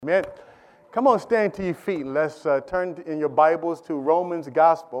Amen. Come on, stand to your feet and let's turn in your Bibles to Romans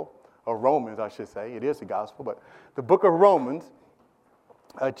Gospel, or Romans, I should say. It is the Gospel, but the book of Romans,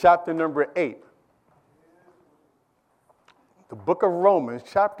 chapter number 8. The book of Romans,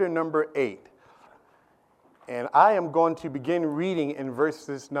 chapter number 8. And I am going to begin reading in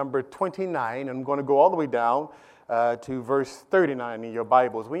verses number 29. I'm going to go all the way down to verse 39 in your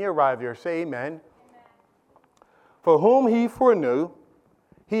Bibles. When you arrive there, say amen. Amen. For whom he foreknew,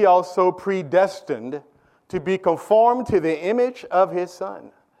 he also predestined to be conformed to the image of his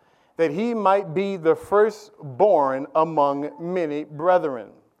Son, that he might be the firstborn among many brethren.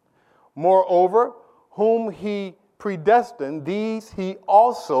 Moreover, whom he predestined, these he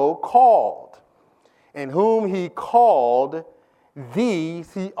also called. And whom he called,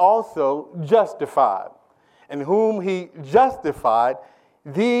 these he also justified. And whom he justified,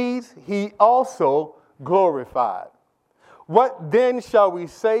 these he also glorified. What then shall we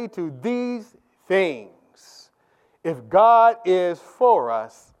say to these things? If God is for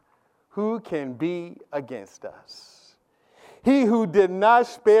us, who can be against us? He who did not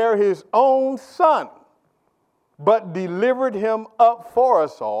spare his own Son, but delivered him up for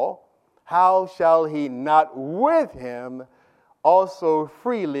us all, how shall he not with him also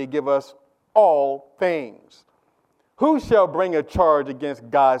freely give us all things? Who shall bring a charge against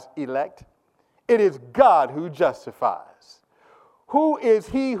God's elect? It is God who justifies. Who is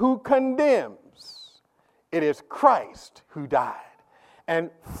he who condemns? It is Christ who died, and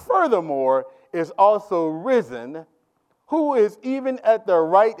furthermore is also risen, who is even at the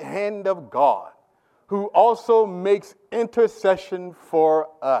right hand of God, who also makes intercession for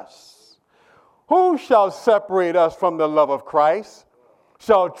us. Who shall separate us from the love of Christ?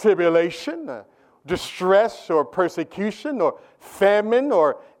 Shall tribulation, distress, or persecution, or famine,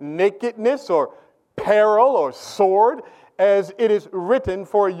 or nakedness, or peril, or sword? As it is written,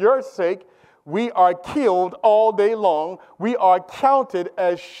 for your sake we are killed all day long. We are counted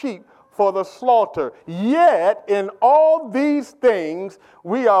as sheep for the slaughter. Yet in all these things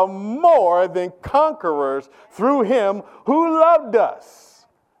we are more than conquerors through him who loved us.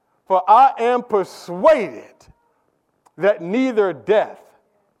 For I am persuaded that neither death,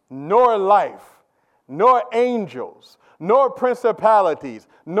 nor life, nor angels, nor principalities,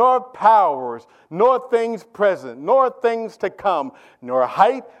 nor powers, nor things present, nor things to come, nor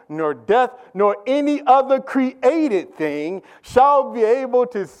height, nor depth, nor any other created thing shall be able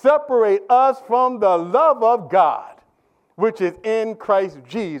to separate us from the love of God, which is in Christ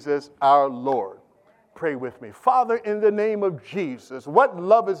Jesus our Lord. Pray with me. Father, in the name of Jesus, what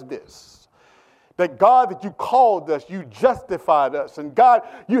love is this? That God, that you called us, you justified us, and God,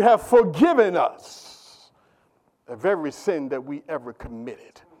 you have forgiven us of every sin that we ever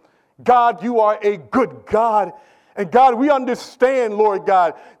committed. God, you are a good God. And God, we understand, Lord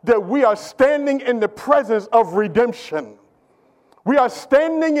God, that we are standing in the presence of redemption. We are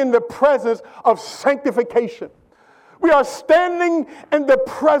standing in the presence of sanctification. We are standing in the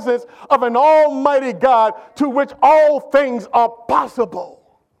presence of an almighty God to which all things are possible.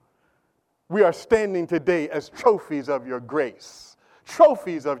 We are standing today as trophies of your grace,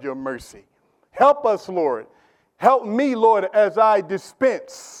 trophies of your mercy. Help us, Lord. Help me, Lord, as I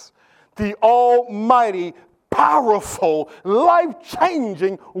dispense the almighty, powerful,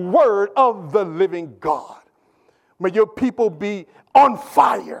 life-changing word of the living God. May your people be on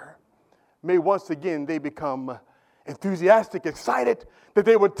fire. May once again they become enthusiastic, excited, that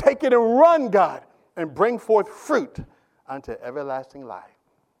they would take it and run, God, and bring forth fruit unto everlasting life.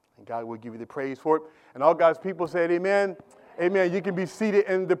 And God will give you the praise for it. And all God's people said amen. Amen. You can be seated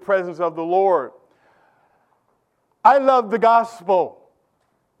in the presence of the Lord. I love the gospel.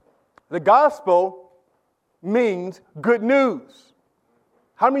 The gospel means good news.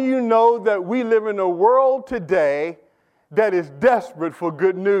 How many of you know that we live in a world today that is desperate for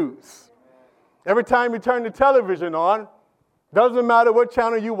good news? Every time you turn the television on, doesn't matter what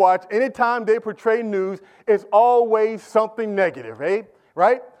channel you watch, anytime they portray news, it's always something negative, eh?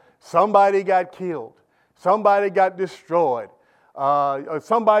 Right? Somebody got killed. Somebody got destroyed. Or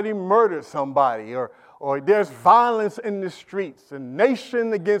somebody murdered somebody, or there's violence in the streets, and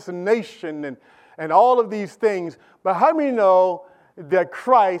nation against nation, and all of these things. But how many know that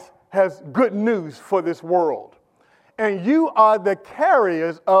Christ has good news for this world? And you are the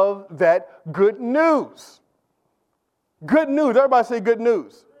carriers of that good news. Good news. Everybody say good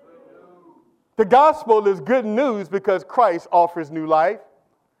news. The gospel is good news because Christ offers new life.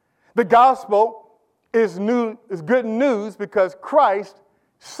 The gospel is good news because Christ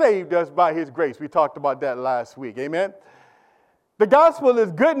saved us by his grace. We talked about that last week. Amen. The gospel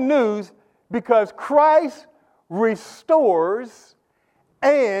is good news because Christ restores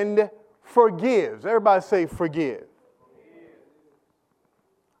and forgives. Everybody say forgive.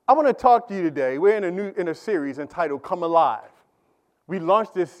 I want to talk to you today. We're in a series entitled Come Alive. We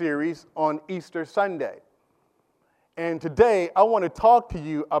launched this series on Easter Sunday. And today I want to talk to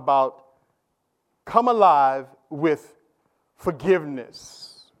you about come alive with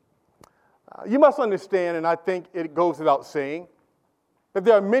forgiveness. You must understand, and I think it goes without saying, that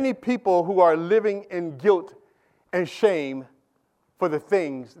there are many people who are living in guilt and shame for the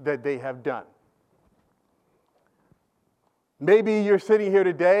things that they have done. Maybe you're sitting here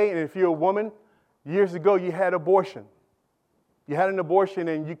today, and if you're a woman, years ago you had abortion. You had an abortion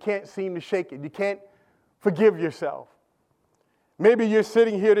and you can't seem to shake it. You can't forgive yourself. Maybe you're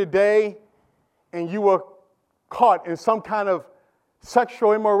sitting here today and you were caught in some kind of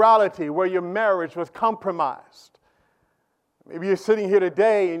sexual immorality where your marriage was compromised. Maybe you're sitting here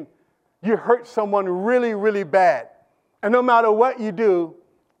today and you hurt someone really, really bad. And no matter what you do,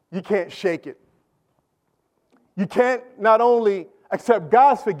 you can't shake it. You can't not only accept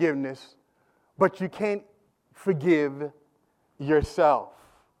God's forgiveness, but you can't forgive yourself.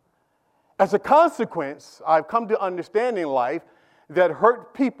 As a consequence, I've come to understand in life that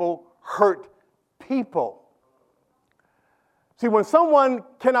hurt people hurt people. See, when someone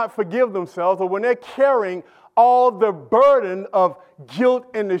cannot forgive themselves, or when they're carrying all the burden of guilt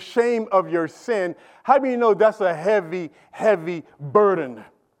and the shame of your sin, how do you know that's a heavy, heavy burden?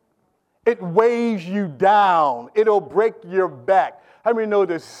 It weighs you down. It'll break your back. How many know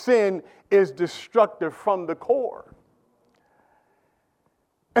that sin is destructive from the core?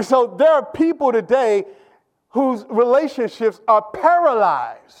 And so there are people today whose relationships are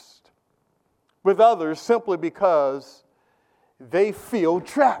paralyzed with others simply because they feel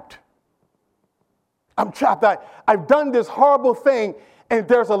trapped. I'm trapped. I've done this horrible thing, and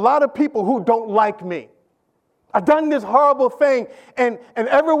there's a lot of people who don't like me. I've done this horrible thing, and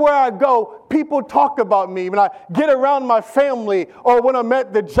everywhere I go, people talk about me. When I get around my family or when I'm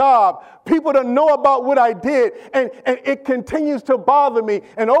at the job, people don't know about what I did, and it continues to bother me.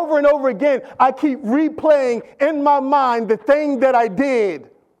 And over again, I keep replaying in my mind the thing that I did.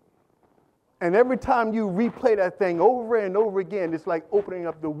 And every time you replay that thing over and over again, it's like opening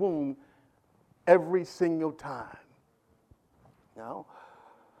up the wound every single time. You know?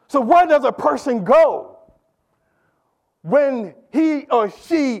 So where does a person go when he or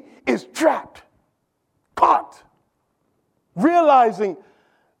she is trapped, caught, realizing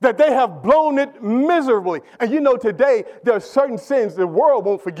that they have blown it miserably? And you know, today there are certain sins the world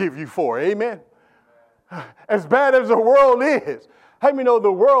won't forgive you for. Amen? As bad as the world is. How many know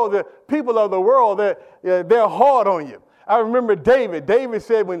the world, the people of the world, they're hard on you? I remember David. David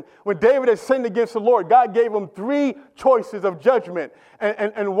said when David had sinned against the Lord, God gave him 3 choices of judgment.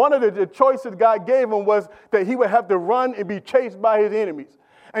 And one of the choices God gave him was that he would have to run and be chased by his enemies.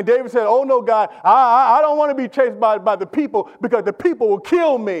 And David said, oh no, God, I don't want to be chased by the people because the people will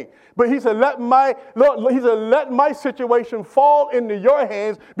kill me. But he said, let my situation fall into your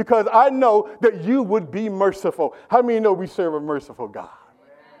hands because I know that you would be merciful. How many know we serve a merciful God?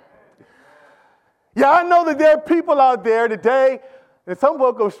 Yeah, I know that there are people out there today, and some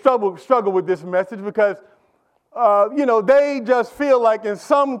folks struggle with this message because, they just feel like in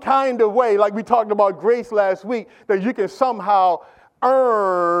some kind of way, like we talked about grace last week, that you can somehow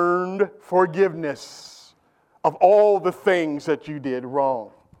earn forgiveness of all the things that you did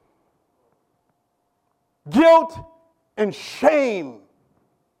wrong. Guilt and shame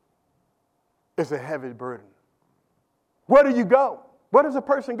is a heavy burden. Where do you go? Where does a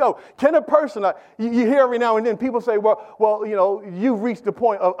person go? Can a person, you hear every now and then people say, well, you've reached the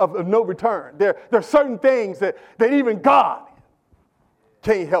point of no return. There are certain things that even God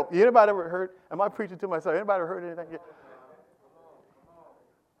can't help you. Anybody ever heard, am I preaching to myself? Anybody ever heard anything yet?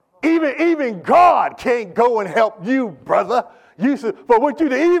 Even God can't go and help you, brother. For what you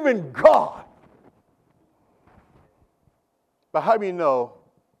do, even God. But how do you know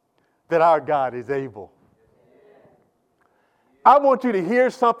that our God is able? I want you to hear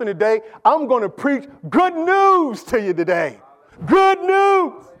something today. I'm going to preach good news to you today. Good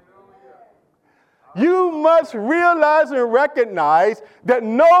news. You must realize and recognize that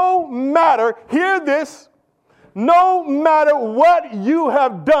no matter, hear this, no matter what you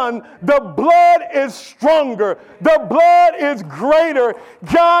have done, the blood is stronger. The blood is greater.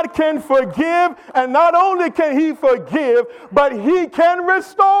 God can forgive, and not only can he forgive, but he can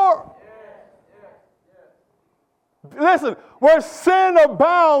restore. Listen, where sin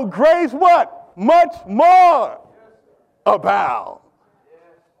abound, grace what? Much more abound.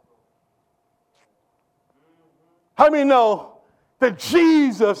 How many know that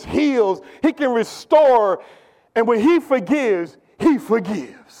Jesus heals? He can restore. And when he forgives, he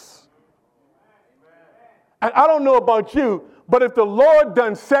forgives. And I don't know about you, but if the Lord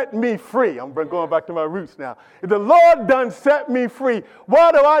done set me free, I'm going back to my roots now. If the Lord done set me free,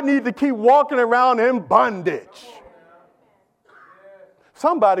 why do I need to keep walking around in bondage?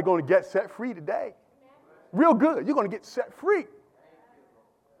 Somebody going to get set free today. Real good. You're going to get set free.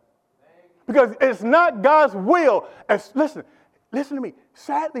 Because it's not God's will. Listen to me.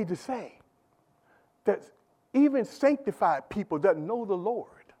 Sadly to say that even sanctified people that know the Lord,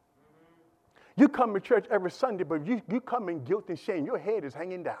 you come to church every Sunday, but you come in guilt and shame. Your head is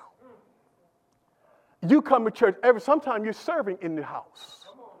hanging down. You come to church sometimes you're serving in the house.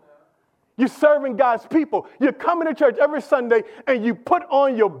 You're serving God's people. You're coming to church every Sunday and you put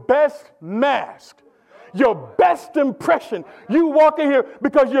on your best mask, your best impression. You walk in here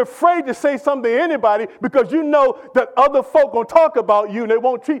because you're afraid to say something to anybody because you know that other folk going to talk about you and they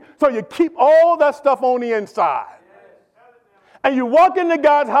won't treat. So you keep all that stuff on the inside. And you walk into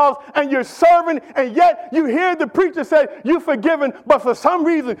God's house and you're serving, and yet you hear the preacher say, you're forgiven, but for some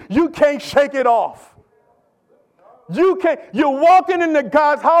reason you can't shake it off. You can't. You're walking into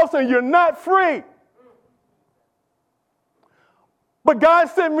God's house and you're not free. But God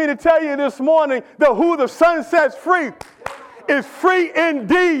sent me to tell you this morning that who the Son sets free is free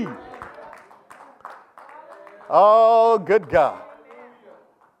indeed. Oh, good God.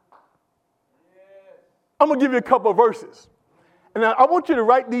 I'm going to give you a couple of verses. And I want you to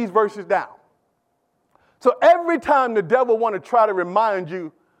write these verses down. So every time the devil want to try to remind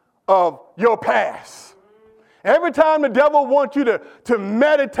you of your past, every time the devil wants you to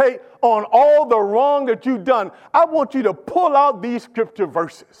meditate on all the wrong that you've done, I want you to pull out these scripture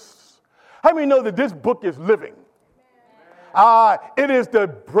verses. How many know that this book is living? It is the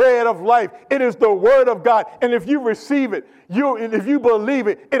bread of life. It is the word of God. And if you receive it, if you believe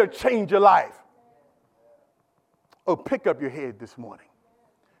it, it'll change your life. Oh, pick up your head this morning.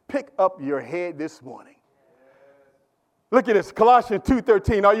 Pick up your head this morning. Look at this, Colossians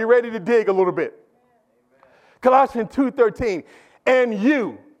 2:13. Are you ready to dig a little bit? Colossians 2:13. And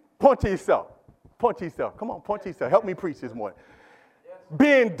you, point to yourself. Point to yourself. Come on, point to yourself. Help me preach this morning.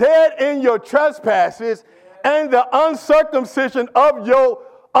 Being dead in your trespasses and the uncircumcision of your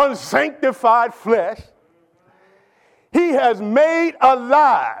unsanctified flesh, he has made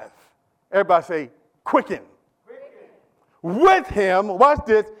alive. Everybody say, quicken. With him, watch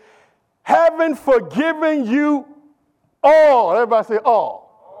this, having forgiven you all. Everybody say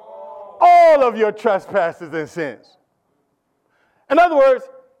all. All of your trespasses and sins. In other words,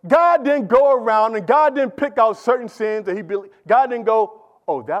 God didn't go around and God didn't pick out certain sins that God didn't go,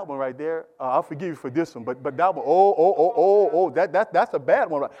 oh, that one right there, I'll forgive you for this one, but that one, that's a bad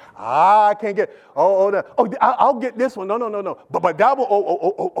one. I can't get, I'll get this one. No. But that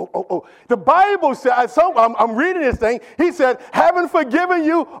one, The Bible says, I'm reading this thing, he said, having forgiven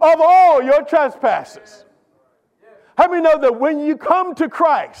you of all your trespasses. How many know that when you come to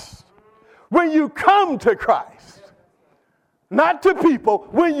Christ, not to people,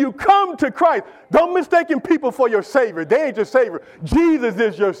 when you come to Christ, don't mistake people for your Savior. They ain't your Savior. Jesus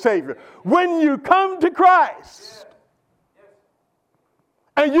is your Savior. When you come to Christ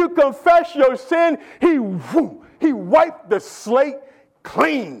and you confess your sin, he wiped the slate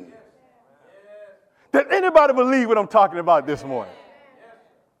clean. Does anybody believe what I'm talking about this morning?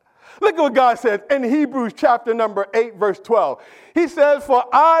 Look at what God says in Hebrews chapter number 8, verse 12. He says, for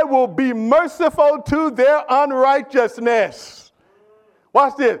I will be merciful to their unrighteousness.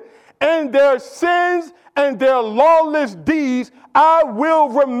 Watch this. And their sins and their lawless deeds I will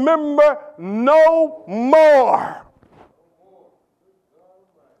remember no more.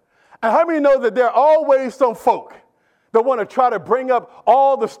 And how many know that there are always some folk that want to try to bring up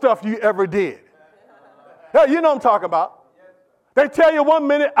all the stuff you ever did? Yeah, you know what I'm talking about. They tell you 1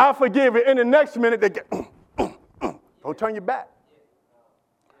 minute, I forgive you, and the next minute they get, don't turn your back.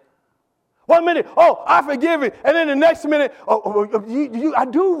 1 minute, oh, I forgive you, and then the next minute, I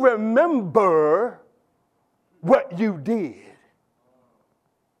do remember what you did.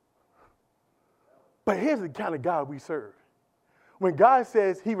 But here's the kind of God we serve. When God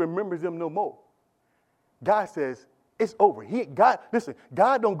says he remembers them no more, God says it's over.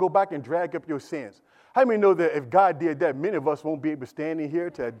 God don't go back and drag up your sins. How many know that if God did that, many of us won't be able to stand in here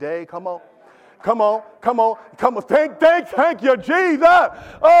today? Come on. Thank you, Jesus.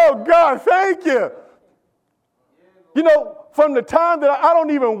 Oh, God, thank you. You know, from the time that I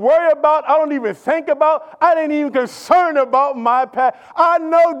don't even worry about, I don't even think about, I ain't even concerned about my past. I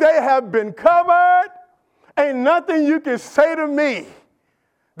know they have been covered. Ain't nothing you can say to me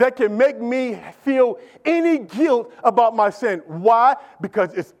that can make me feel any guilt about my sin. Why?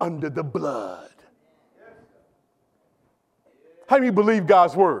 Because it's under the blood. How many believe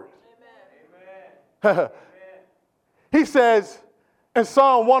God's word? Amen. He says in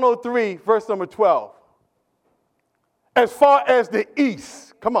Psalm 103, verse number 12, as far as the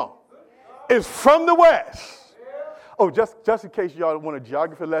east, come on, is from the west. Oh, just in case y'all want a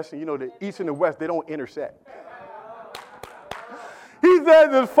geography lesson, you know the east and the west, they don't intersect. He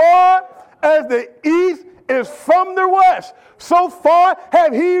says as far as the east is from the west, so far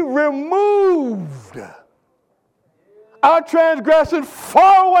have he removed our transgression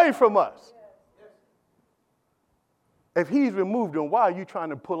far away from us. If he's removed them, why are you trying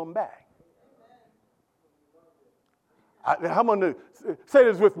to pull them back? I'm going to say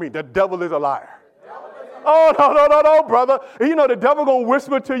this with me. The devil is a liar. Oh, no, brother. You know the devil going to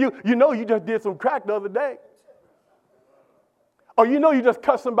whisper to you, you know you just did some crack the other day. Or you know you just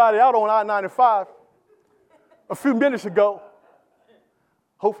cut somebody out on I-95 a few minutes ago.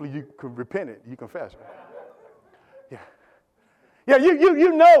 Hopefully you can repent it. You confess. Right? Yeah,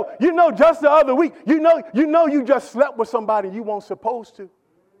 you know just the other week, you know you just slept with somebody you weren't supposed to.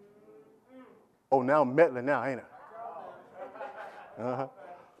 Oh, now I'm meddling now, ain't I? Uh-huh.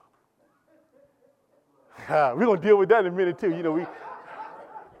 We're going to deal with that in a minute, too. You know, we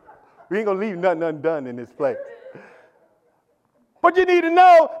ain't going to leave nothing undone in this place. But you need to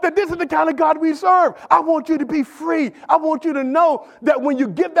know that this is the kind of God we serve. I want you to be free. I want you to know that when you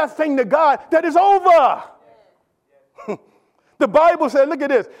give that thing to God, that it's over. The Bible said, look at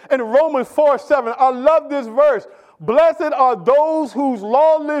this, in Romans 4:7, I love this verse. Blessed are those whose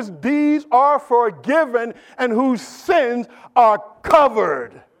lawless deeds are forgiven and whose sins are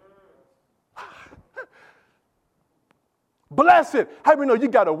covered. Blessed. How do you know you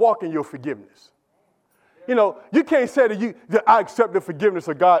got to walk in your forgiveness? You know, you can't say that I accept the forgiveness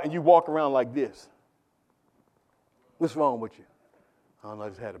of God and you walk around like this. What's wrong with you? I don't know, I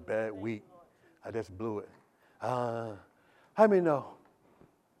just had a bad week. I just blew it. How many know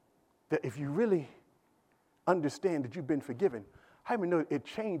that if you really understand that you've been forgiven, how many know it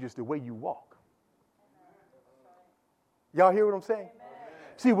changes the way you walk? Y'all hear what I'm saying?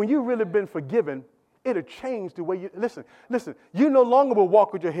 See, when you've really been forgiven, it'll change the way you, listen, you no longer will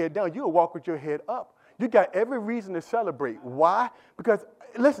walk with your head down, you'll walk with your head up. You got every reason to celebrate. Why? Because,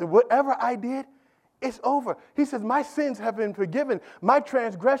 listen, whatever I did, it's over. He says, my sins have been forgiven. My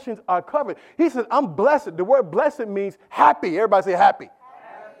transgressions are covered. He says, I'm blessed. The word blessed means happy. Everybody say happy.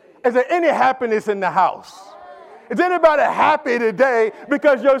 Is there any happiness in the house? Is anybody happy today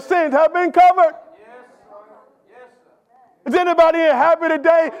because your sins have been covered? Is anybody happy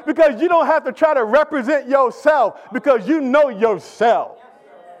today because you don't have to try to represent yourself because you know yourself?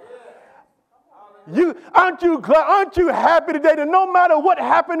 Aren't you happy today that no matter what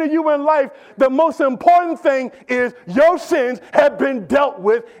happened to you in life, the most important thing is your sins have been dealt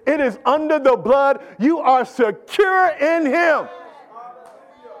with. It is under the blood. You are secure in him.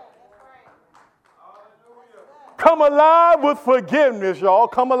 Come alive with forgiveness, y'all.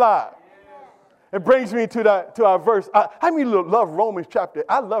 Come alive. It brings me to our verse. How many love Romans chapter?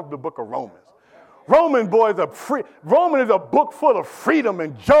 I love the book of Romans. Roman is a book full of freedom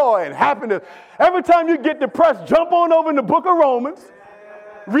and joy and happiness. Every time you get depressed, jump on over in the book of Romans.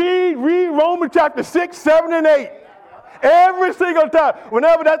 Read Romans chapter 6, 7, and 8. Every single time.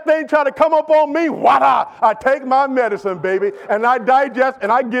 Whenever that thing try to come up on me, voila, I take my medicine, baby, and I digest,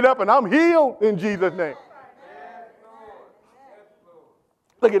 and I get up, and I'm healed in Jesus' name.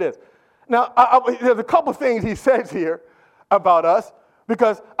 Look at this. Now, there's a couple things he says here about us.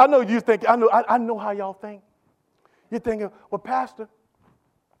 Because I know you think, I know how y'all think. You're thinking, well, Pastor,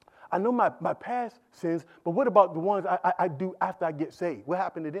 I know my past sins, but what about the ones I do after I get saved? What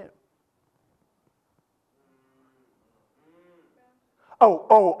happened to them?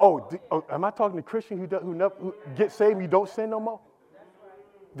 Oh, am I talking to Christians who get saved and you don't sin no more?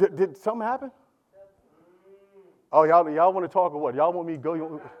 Did something happen? Oh, y'all want to talk or what? Y'all want me to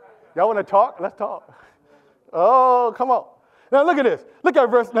go? Y'all want to talk? Let's talk. Oh, come on. Now look at this. Look at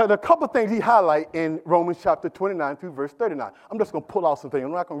verse. Now, a couple things he highlight in Romans chapter 29 through verse 39. I'm just going to pull out some things.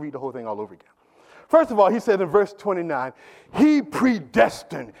 I'm not going to read the whole thing all over again. First of all, he said in verse 29, he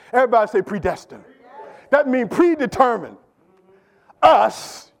predestined. Everybody say predestined. That means predetermined.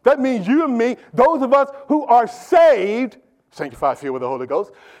 Us, that means you and me, those of us who are saved, sanctified, filled with the Holy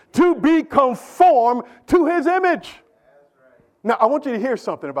Ghost, to be conformed to his image. Now, I want you to hear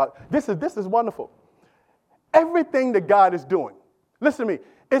something about this. This is wonderful. Everything that God is doing, listen to me,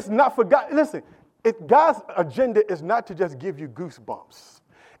 it's not for God. Listen, God's agenda is not to just give you goosebumps.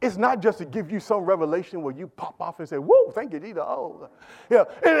 It's not just to give you some revelation where you pop off and say, whoa, thank you, Jesus. Oh, yeah.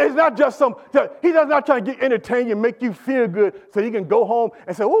 It's not just he does not try to entertain you, make you feel good so you can go home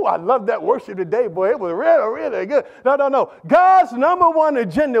and say, oh, I love that worship today, boy. It was really, really good. No. God's number one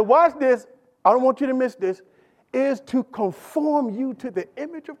agenda, watch this, I don't want you to miss this, is to conform you to the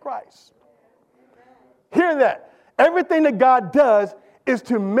image of Christ. Hear that. Everything that God does is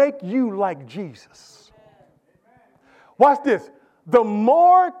to make you like Jesus. Watch this. The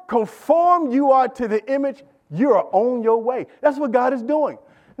more conformed you are to the image, you are on your way. That's what God is doing.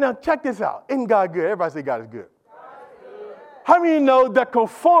 Now, check this out. Isn't God good? Everybody say God is good. How many know that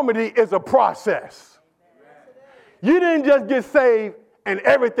conformity is a process? You didn't just get saved and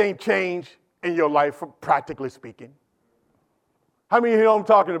everything changed in your life, practically speaking. How many of you know what I'm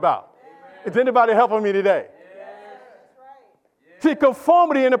talking about? Is anybody helping me today? See,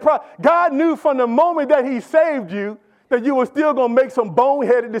 conformity in the process. God knew from the moment that he saved you that you were still going to make some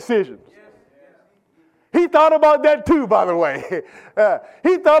boneheaded decisions. He thought about that too, by the way.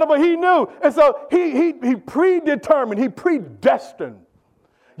 He knew. And so he predetermined, he predestined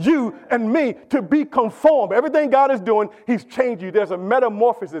you and me to be conformed. Everything God is doing, he's changed you. There's a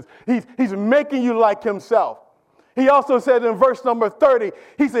metamorphosis. He's making you like himself. He also said in verse number 30,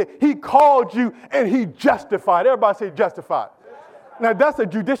 he said, he called you and he justified. Everybody say justified. Now, that's a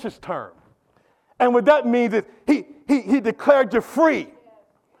judicious term. And what that means is he declared you free.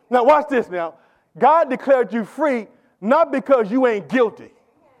 Now, watch this now. God declared you free not because you ain't guilty.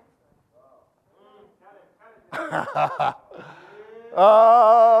 I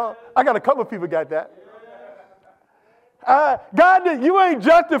got a couple of people got that. You ain't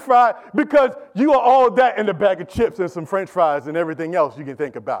justified because you are all that in a bag of chips and some French fries and everything else you can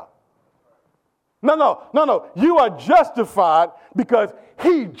think about. No. You are justified because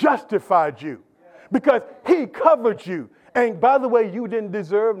he justified you. Because he covered you. And by the way, you didn't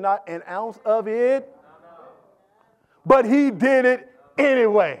deserve not an ounce of it. But he did it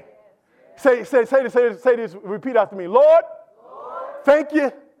anyway. Say this, repeat after me. Lord, thank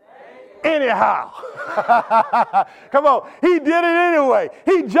you. Anyhow. Come on. He did it anyway.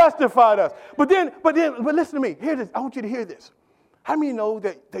 He justified us. But listen to me. Hear this. I want you to hear this. How many know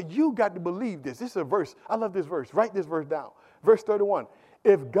that you got to believe this? This is a verse. I love this verse. Write this verse down. Verse 31.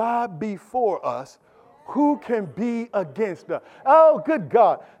 If God be for us, who can be against us? Oh, good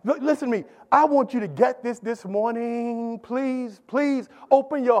God. Listen to me. I want you to get this morning. Please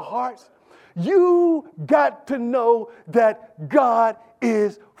open your hearts. You got to know that God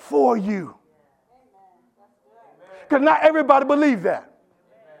is for you. Because not everybody believes that.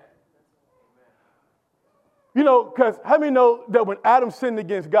 You know, because how many know that when Adam sinned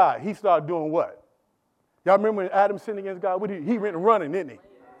against God, he started doing what? Y'all remember when Adam sinned against God? He went running, didn't he?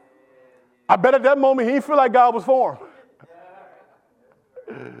 I bet at that moment he didn't feel like God was for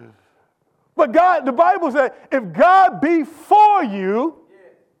him. But God, the Bible said, if God be for you,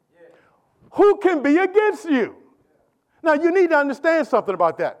 who can be against you? Now, you need to understand something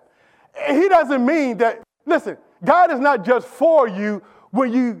about that. He doesn't mean that, listen, God is not just for you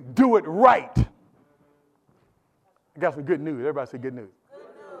when you do it right. I got some good news. Everybody say good news.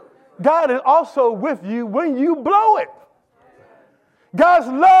 God is also with you when you blow it. God's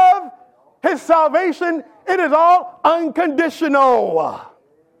love, his salvation, it is all unconditional.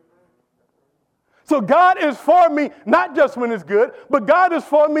 So God is for me, not just when it's good, but God is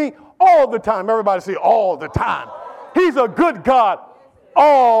for me all the time. Everybody say all the time. He's a good God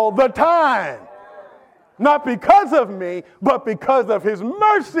all the time. Not because of me, but because of his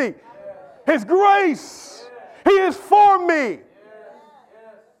mercy, his grace. He is for me.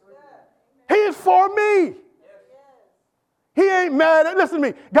 He is for me. He ain't mad at, listen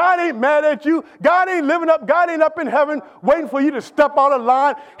to me, God ain't mad at you. God ain't up in heaven waiting for you to step out of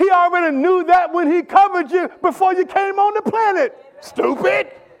line. He already knew that when he covered you before you came on the planet. Stupid.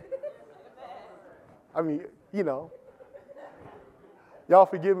 I mean, you know. Y'all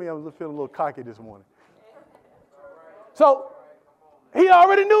forgive me, I'm feeling a little cocky this morning. So, he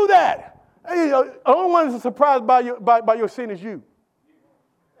already knew that. The only one that's surprised by your sin is you.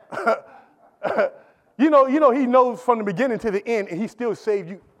 You know, he knows from the beginning to the end, and he still saved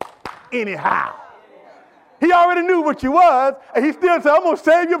you anyhow. He already knew what you was, and he still said, I'm going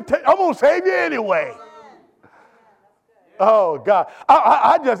to save you anyway. Oh, God.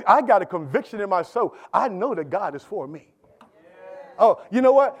 I got a conviction in my soul. I know that God is for me. Oh, you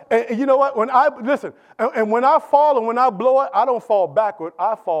know what? And you know what? When I fall and when I blow it, I don't fall backward.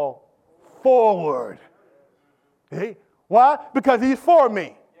 I fall forward. See? Why? Because he's for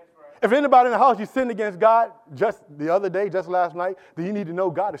me. If anybody in the house, you sinned against God just the other day, just last night, then you need to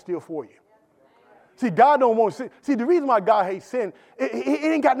know God is still for you. See, God don't want sin. See, the reason why God hates sin, it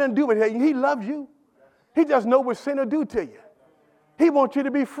ain't got nothing to do with it. He loves you. He just knows what sin will do to you. He wants you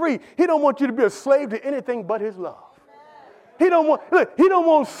to be free. He don't want you to be a slave to anything but his love. He don't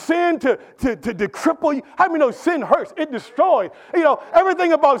want sin to cripple you. How many know sin hurts? It destroys.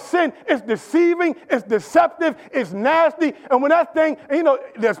 Everything about sin is deceiving, it's deceptive, it's nasty. And when that thing,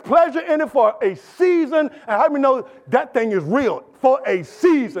 there's pleasure in it for a season. And how many know that thing is real for a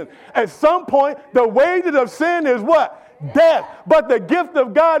season? At some point, the wages of sin is what? Death. But the gift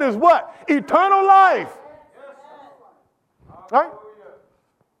of God is what? Eternal life. Right?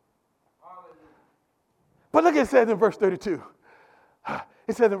 But look, it says in verse 32.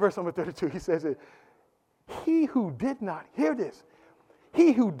 It says in verse number 32, he says, he who did not, hear this,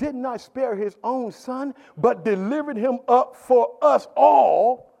 he who did not spare his own son, but delivered him up for us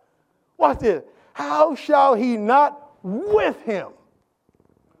all, watch this, how shall he not with him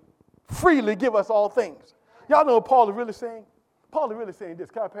freely give us all things? Y'all know what Paul is really saying? Paul is really saying this.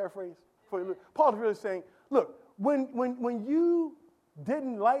 Can I paraphrase? Paul is really saying, look, when you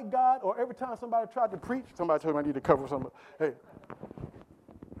didn't like God, or every time somebody tried to preach, somebody told me I need to cover something. Hey,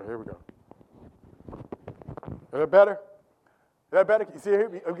 here we go. Is that better? Is that better? You see it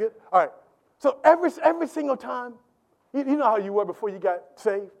here? Good? All right. So every single time, you know how you were before you got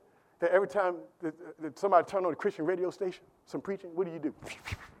saved? That every time that somebody turned on a Christian radio station, some preaching, what do?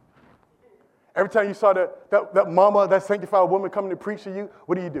 Every time you saw that mama, that sanctified woman coming to preach to you,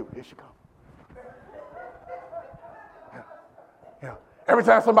 what do? Here she comes. Every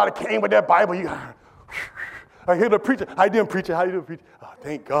time somebody came with that Bible, I hear the preacher. How you doing, preacher? How you doing, preacher? Oh,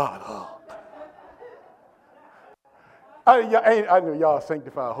 thank God. Oh. I knew y'all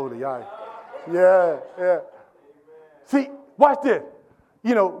sanctified, holy. Y'all. Yeah. See, watch this.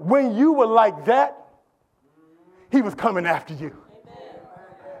 When you were like that, he was coming after you.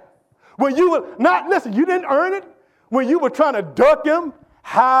 When you were not, listen, you didn't earn it. When you were trying to duck him,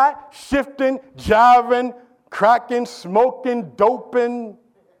 high, shifting, jiving, cracking, smoking, doping,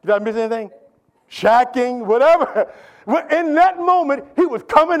 did I miss anything? Shacking, whatever. In that moment, he was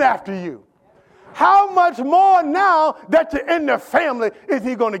coming after you. How much more now that you're in the family is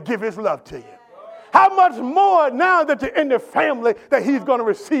he going to give his love to you? How much more now that you're in the family that he's going to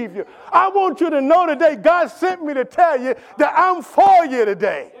receive you? I want you to know today, God sent me to tell you that I'm for you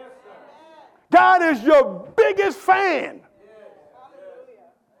today. God is your biggest fan.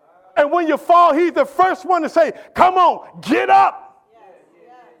 And when you fall, he's the first one to say, come on, get up.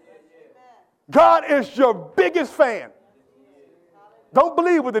 God is your biggest fan. Don't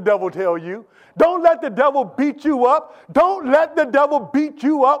believe what the devil tells you. Don't let the devil beat you up. Don't let the devil beat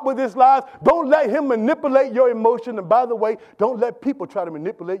you up with his lies. Don't let him manipulate your emotion. And by the way, don't let people try to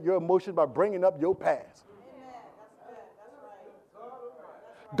manipulate your emotions by bringing up your past.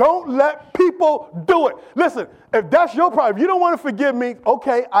 Don't let people do it. Listen, if that's your problem, if you don't want to forgive me,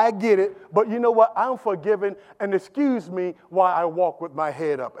 okay, I get it. But you know what? I'm forgiven, and excuse me while I walk with my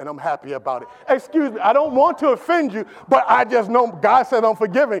head up, and I'm happy about it. Excuse me. I don't want to offend you, but I just know God said I'm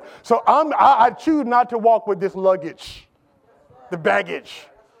forgiving. So I choose not to walk with this luggage, the baggage.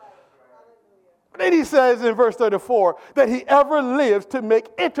 Then he says in verse 34 that he ever lives to make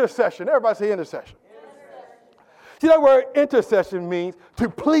intercession. Everybody say intercession. See, that word intercession means to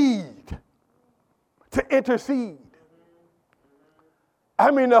plead, to intercede. I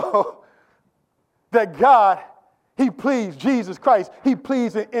mean, know that God, he pleads, Jesus Christ, he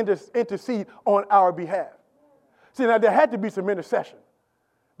pleads and intercede on our behalf. See, now there had to be some intercession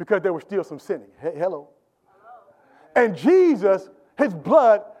because there was still some sinning. Hello. And Jesus, his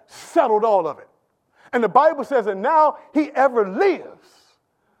blood settled all of it. And the Bible says that now he ever lives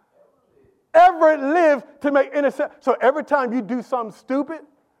to make intercession. So every time you do something stupid,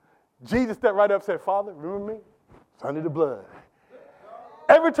 Jesus stepped right up and said, Father, remember me? It's under the blood.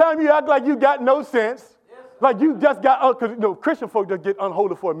 Every time you act like you got no sense, like you just got, because Christian folk just get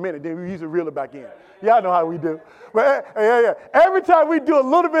unholy for a minute, then we usually reel it back in. Y'all know how we do. But yeah. Every time we do a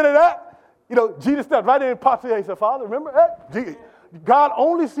little bit of that, Jesus stepped right in and pops in. He said, Father, remember? God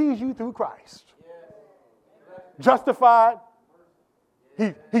only sees you through Christ. Justified.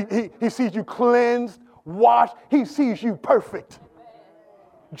 He sees you cleansed, washed. He sees you perfect.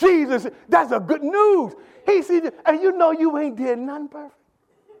 Jesus, that's a good news. He sees you, and you ain't did nothing perfect.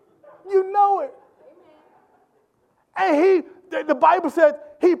 You know it. And the Bible says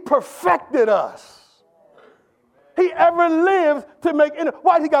he perfected us. He ever lives to make,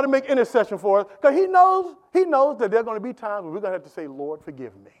 why he got to make intercession for us? Because he knows that there are going to be times when we're going to have to say, Lord,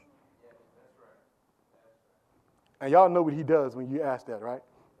 forgive me. And y'all know what he does when you ask that, right?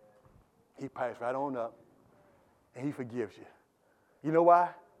 He pipes right on up, and he forgives you. You know why?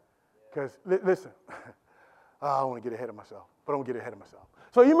 Because, listen, I don't want to get ahead of myself, but I don't get ahead of myself.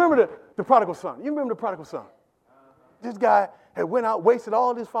 So you remember the prodigal son. You remember the prodigal son. This guy had went out, wasted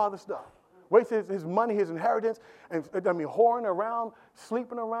all his father's stuff. Wasted his money, his inheritance, and whoring around,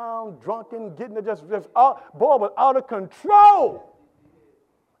 sleeping around, drunken, getting it just out, boy, was out of control.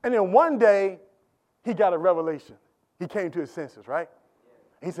 And then one day, he got a revelation. He came to his senses, right?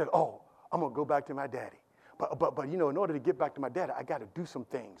 He said, oh, I'm going to go back to my daddy. But in order to get back to my daddy, I got to do some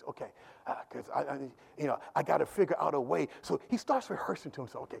things, okay? Because I got to figure out a way. So he starts rehearsing to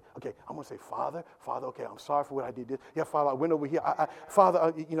himself. Okay, I'm gonna say, Father, okay, I'm sorry for what I did. This. Yeah, Father, I went over here. Father,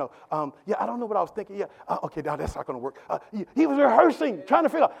 I don't know what I was thinking. Yeah, okay, now that's not gonna work. He was rehearsing, trying to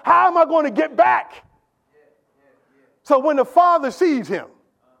figure out how am I going to get back. So when the father sees him,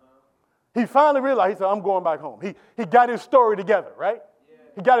 he finally realized. He said, I'm going back home. He got his story together, right?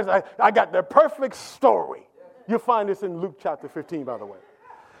 He got his. I got the perfect story. You'll find this in Luke chapter 15, by the way.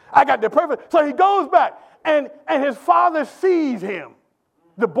 I got the perfect. So he goes back, and his father sees him.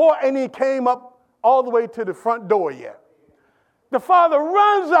 The boy, and he came up all the way to the front door yet. The father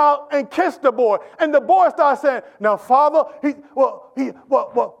runs out and kissed the boy, and the boy starts saying, "Now, Father,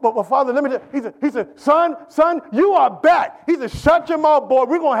 Father, let me." He said, "Son, you are back." He said, "Shut your mouth, boy.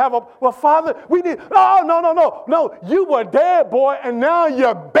 We're gonna have a." Well, Father, we need. No. You were dead, boy, and now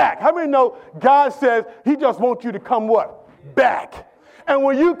you're back. How many know God says He just wants you to come what? Back. And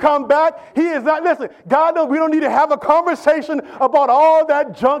when you come back, He is not, listen, God knows we don't need to have a conversation about all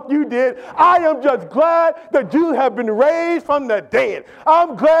that junk you did. I am just glad that you have been raised from the dead.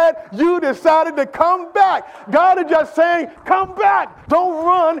 I'm glad you decided to come back. God is just saying, come back. Don't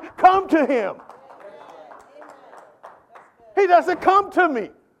run. Come to Him. He just said, come to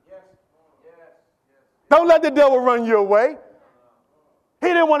me. Don't let the devil run you away. He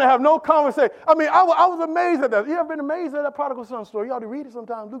didn't want to have no conversation. I was amazed at that. You ever been amazed at that prodigal son story? You ought to read it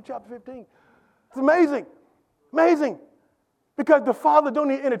sometime, Luke chapter 15. It's amazing. Amazing. Because the father don't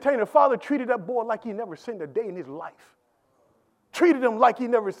need entertain. The father treated that boy like he never sinned a day in his life. Treated him like he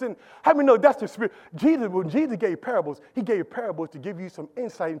never sinned. How many know that's the spirit? When Jesus gave parables, He gave parables to give you some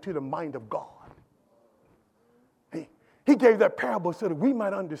insight into the mind of God. He gave that parable so that we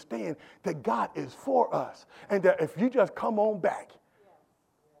might understand that God is for us. And that if you just come on back,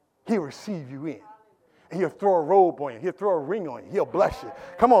 He'll receive you in. And He'll throw a robe on you. He'll throw a ring on you. He'll bless you.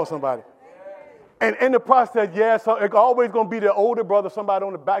 Come on, somebody. And in the process, so it's always going to be the older brother, somebody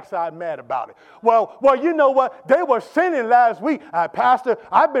on the backside mad about it. Well, you know what? They were sinning last week. Pastor,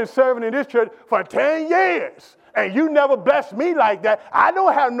 I've been serving in this church for 10 years. And you never blessed me like that. I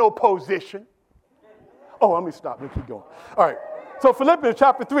don't have no position. Oh, let me stop. Let me keep going. All right. So Philippians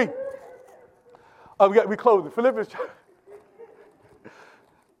chapter 3. We close it. Philippians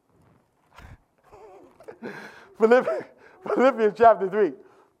chapter 3.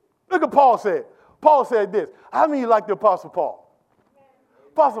 Look what Paul said. Paul said this. How many of you like the Apostle Paul?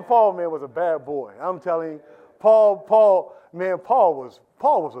 Apostle Paul, man, was a bad boy. I'm telling you, Paul was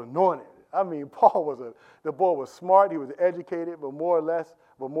anointed. The boy was smart. He was educated, but more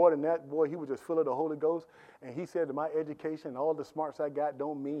than that, boy, he was just full of the Holy Ghost. And he said that my education and all the smarts I got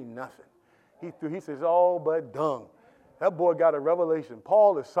don't mean nothing. He says, it's all but dung. That boy got a revelation.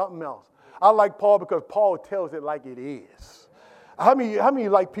 Paul is something else. I like Paul because Paul tells it like it is. How many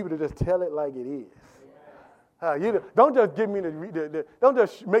like people to just tell it like it is? Don't just give me don't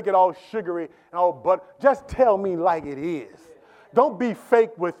just make it all sugary and all but just tell me like it is. Don't be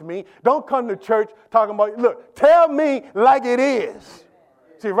fake with me. Don't come to church talking about, look, tell me like it is.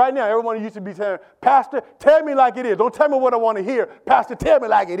 See, right now, everyone used to be saying, Pastor, tell me like it is. Don't tell me what I want to hear. Pastor, tell me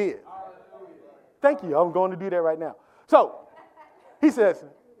like it is. Thank you. I'm going to do that right now. So, he says,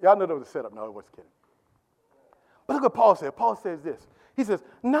 y'all know there was a setup. No, I was kidding. But look what Paul said. Paul says this. He says,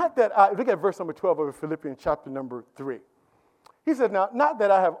 look at verse number 12 of Philippians chapter number 3. He says, now, not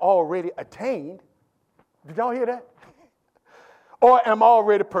that I have already attained. Did y'all hear that? Or am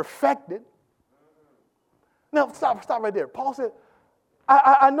already perfected. Now, stop right there. Paul said,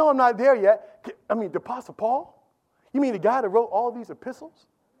 I know I'm not there yet. The Apostle Paul? You mean the guy that wrote all these epistles?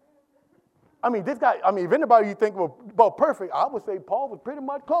 This guy, if anybody you think about perfect, I would say Paul was pretty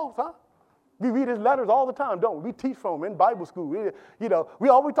much close, huh? We read his letters all the time, don't we? We teach from him in Bible school. We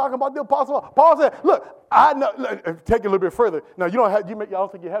always talking about the Apostle Paul. Paul said, look, I know, take it a little bit further. Now, I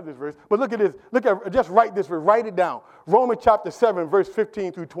don't think you have this verse, but look at this. Just write this verse, write it down. Romans chapter 7, verse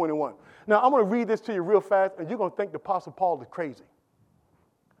 15 through 21. Now, I'm going to read this to you real fast, and you're going to think the Apostle Paul is crazy.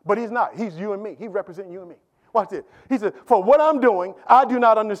 But he's not. He's you and me. He represents you and me. Watch this. He says, for what I'm doing, I do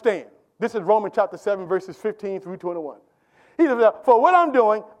not understand. This is Romans chapter 7, verses 15 through 21. He says, for what I'm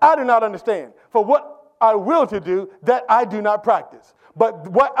doing, I do not understand. For what I will to do, that I do not practice. But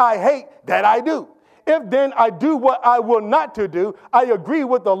what I hate, that I do. If then I do what I will not to do, I agree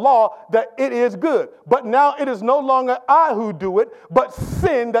with the law that it is good. But now it is no longer I who do it, but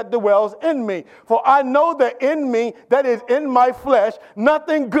sin that dwells in me. For I know that in me, that is in my flesh,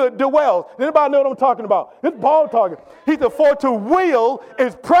 nothing good dwells. Anybody know what I'm talking about? It's Paul talking. He said, for to will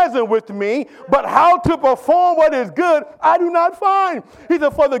is present with me, but how to perform what is good, I do not find. He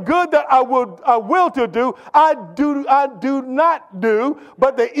said, for the good that I will to do, I do not do,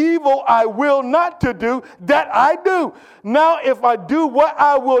 but the evil I will not to do, that I do. Now, if I do what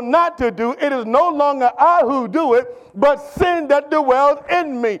I will not to do, it is no longer I who do it, but sin that dwells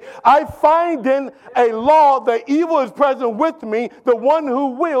in me. I find in a law that evil is present with me, the one who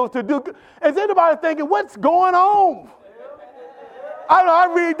wills to do good. Is anybody thinking, what's going on?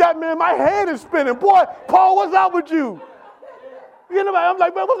 I read that, man, my head is spinning. Boy, Paul, what's up with you? You know, I'm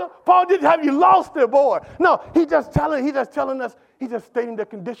like, man, what's up? Paul, have you lost it, boy? No, he's just telling us, he's just stating the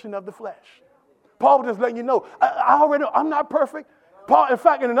condition of the flesh. Paul was just letting you know, I already know, I'm not perfect. Paul, in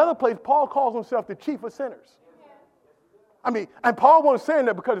fact, in another place, Paul calls himself the chief of sinners. I mean, and Paul wasn't saying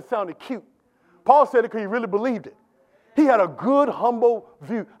that because it sounded cute. Paul said it because he really believed it. He had a good, humble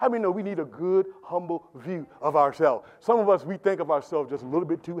view. How many know we need a good, humble view of ourselves? Some of us, we think of ourselves just a little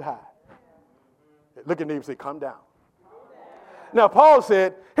bit too high. Look at me and say, come down. Now, Paul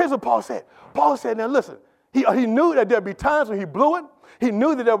said, here's what Paul said. Paul said, now listen, he knew that there'd be times when he blew it. He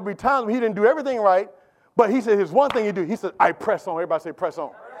knew that there would be times when he didn't do everything right. But he said, here's one thing he do. He said, I press on. Everybody say, press on.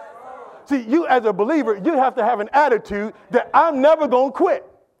 See, you as a believer, you have to have an attitude that I'm never going to quit.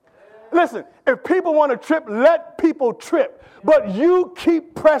 Listen, if people want to trip, let people trip. But you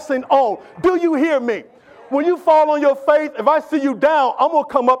keep pressing on. Do you hear me? When you fall on your face, if I see you down, I'm going to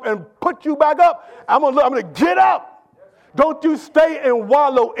come up and put you back up. I'm going to get up. Don't you stay and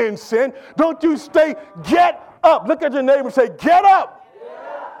wallow in sin. Don't you stay, get up. Look at your neighbor and say, get up.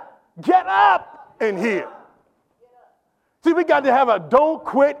 Get up in here. See, we got to have a don't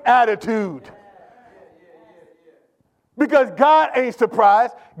quit attitude. Because God ain't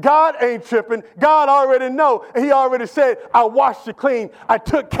surprised. God ain't tripping. God already know. And he already said, I washed you clean. I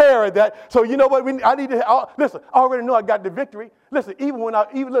took care of that. So you know what? I need to, listen, I already know I got the victory. Listen, even when I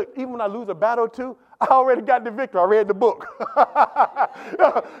lose a battle or two, I already got the victory. I read the book.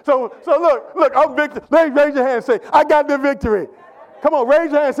 so look, I'm victor. Raise your hand and say, I got the victory. Come on,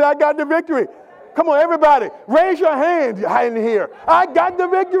 raise your hand and say, I got the victory. Come on, everybody. Raise your hand in here. I got the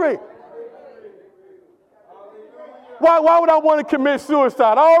victory. Why would I want to commit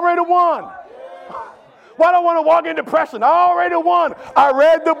suicide? I already won. Why do I want to walk in depression? I already won. I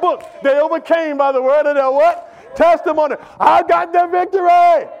read the book. They overcame by the word of their what? Testimony. I got the victory.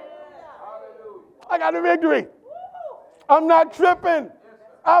 I got the victory. I'm not tripping.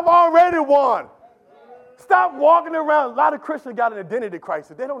 I've already won. Stop walking around. A lot of Christians got an identity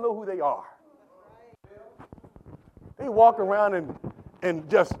crisis. They don't know who they are. They walk around and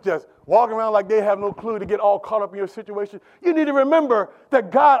just walk around like they have no clue, to get all caught up in your situation. You need to remember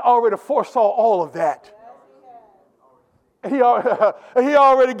that God already foresaw all of that. He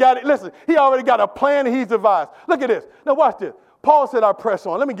already got it. Listen, he already got a plan he's devised. Look at this. Now watch this. Paul said, I press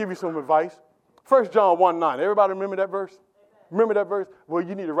on. Let me give you some advice. 1 John 1:9. Everybody remember that verse? Remember that verse? Well,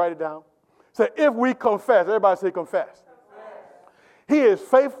 you need to write it down. Say, if we confess, everybody say confess. He is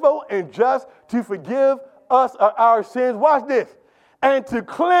faithful and just to forgive us our sins. Watch this. And to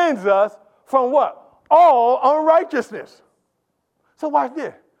cleanse us from what? All unrighteousness. So watch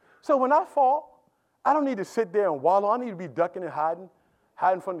this. So when I fall, I don't need to sit there and wallow. I need to be ducking and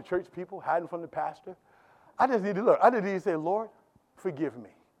hiding from the church people, hiding from the pastor. I just need to look. I just need to say, Lord, forgive me.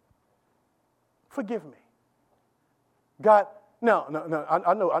 Forgive me. God, no.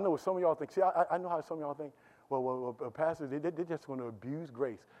 I know what some of y'all think. See, I know how some of y'all think. Well, pastors, they're just going to abuse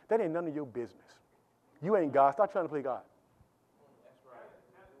grace. That ain't none of your business. You ain't God. Stop trying to play God.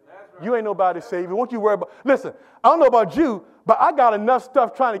 That's right. You ain't nobody's savior. Won't you worry about? Listen, I don't know about you, but I got enough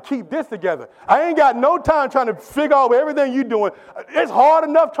stuff trying to keep this together. I ain't got no time trying to figure out everything you're doing. It's hard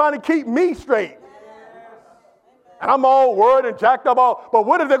enough trying to keep me straight. And I'm all worried and jacked up. But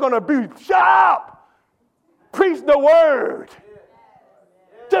what if they're going to be? Shut up! Preach the word.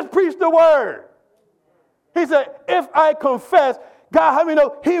 Just preach the word. He said, if I confess, God, how many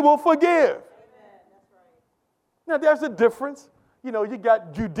know he will forgive? Now, there's a difference. You know, you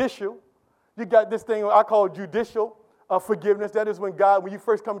got judicial. You got this thing I call judicial forgiveness. That is when you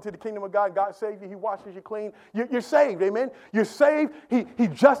first come into the kingdom of God, God saves you. He washes you clean. You're saved, amen? You're saved. He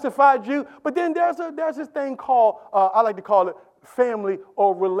justified you. But then there's this thing called, I like to call it family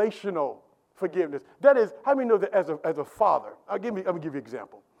or relational forgiveness. That is, how many know that as a father? I'm going to give you an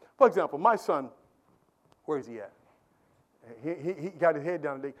example. For example, my son, where is he at? He got his head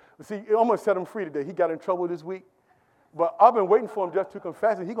down today. But see, it almost set him free today. He got in trouble this week. But I've been waiting for him just to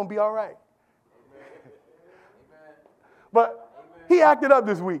confess it. He's going to be all right. Amen. But he acted up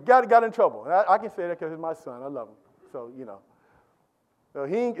this week. Got in trouble. And I can say that because he's my son. I love him. So, So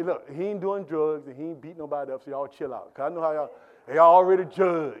he ain't doing drugs and he ain't beating nobody up. So y'all chill out. Because I know how y'all already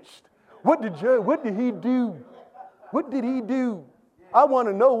judged. What did he do? What did he do? I want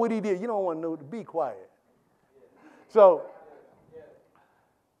to know what he did. You don't want to know to be quiet. So,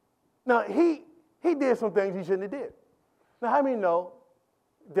 now he did some things he shouldn't have did. Now, how many know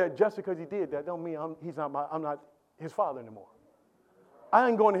that just because he did that don't mean I'm not his father anymore? I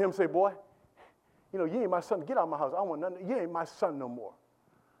ain't going to him and say, boy, you ain't my son. Get out of my house. I don't want nothing. You ain't my son no more.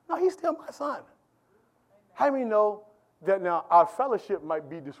 No, he's still my son. How many know that now our fellowship might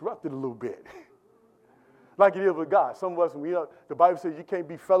be disrupted a little bit? Like it is with God. Some of us, the Bible says you can't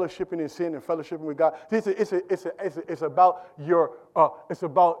be fellowshipping in sin and fellowshipping with God. It's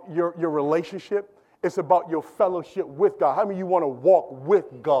about your relationship. It's about your fellowship with God. How many of you want to walk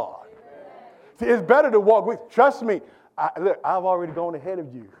with God? See, it's better to walk with. Trust me. Look, I've already gone ahead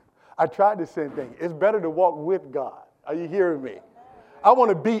of you. I tried the same thing. It's better to walk with God. Are you hearing me? I want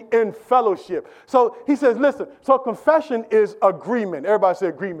to be in fellowship. So he says, listen. So confession is agreement. Everybody say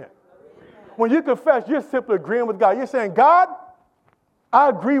agreement. When you confess, you're simply agreeing with God. You're saying, God, I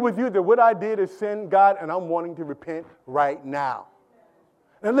agree with you that what I did is sin, God, and I'm wanting to repent right now.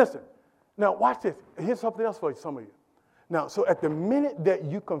 Now listen. Now watch this. Here's something else for some of you. Now, so at the minute that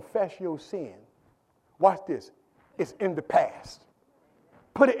you confess your sin, watch this. It's in the past.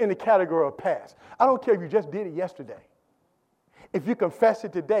 Put it in the category of past. I don't care if you just did it yesterday. If you confess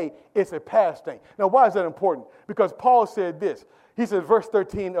it today, it's a past thing. Now, why is that important? Because Paul said this. He said, verse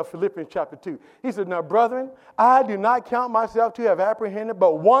 13 of Philippians chapter 2. He said, now, brethren, I do not count myself to have apprehended,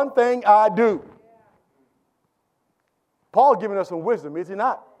 but one thing I do. Paul giving us some wisdom, is he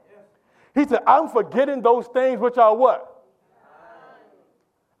not? He said, I'm forgetting those things which are what?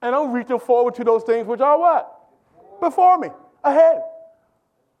 And I'm reaching forward to those things which are what? Before me, ahead.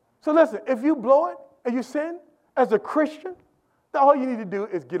 So listen, if you blow it and you sin as a Christian, then all you need to do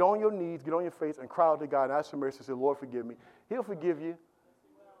is get on your knees, get on your face, and cry out to God and ask for mercy and say, Lord, forgive me. He'll forgive you.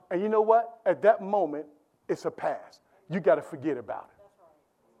 And you know what? At that moment, it's a past. You got to forget about it.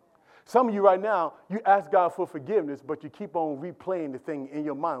 Some of you right now, you ask God for forgiveness, but you keep on replaying the thing in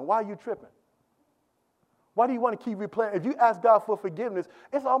your mind. Why are you tripping? Why do you want to keep replaying? If you ask God for forgiveness,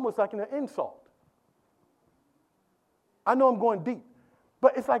 it's almost like an insult. I know I'm going deep,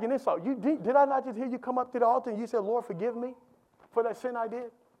 but it's like an insult. Did I not just hear you come up to the altar and you said, Lord, forgive me for that sin I did?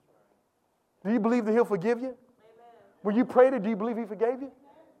 Do you believe that he'll forgive you? Amen. When you prayed it, do you believe he forgave you?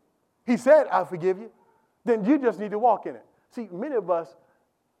 He said, I forgive you. Then you just need to walk in it. See, many of us,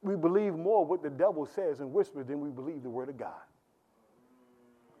 we believe more what the devil says and whispers than we believe the word of God.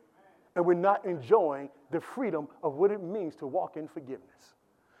 And we're not enjoying the freedom of what it means to walk in forgiveness.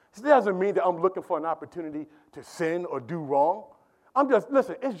 This doesn't mean that I'm looking for an opportunity to sin or do wrong.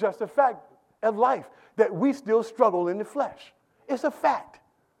 Listen, it's just a fact of life that we still struggle in the flesh. It's a fact.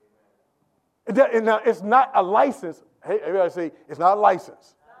 And now it's not a license. Hey, everybody say, it's not a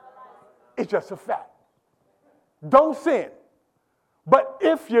license. It's just a fact. Don't sin. But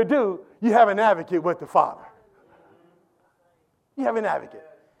if you do, you have an advocate with the Father. You have an advocate.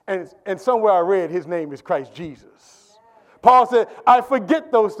 And somewhere I read his name is Christ Jesus. Paul said, I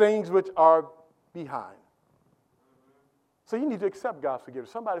forget those things which are behind. So you need to accept God's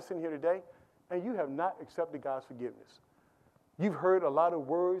forgiveness. Somebody's sitting here today, and you have not accepted God's forgiveness. You've heard a lot of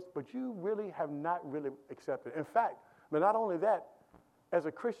words, but you really have not really accepted it. In fact, but not only that, as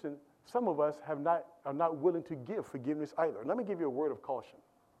a Christian, some of us are not willing to give forgiveness either. Let me give you a word of caution.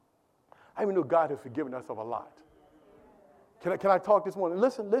 I even know God has forgiven us of a lot. Can I talk this morning?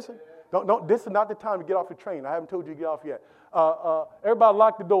 Listen. Don't. This is not the time to get off the train. I haven't told you to get off yet. Everybody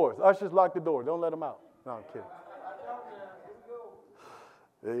lock the doors. Ushers lock the door. Don't let them out. No, I'm kidding.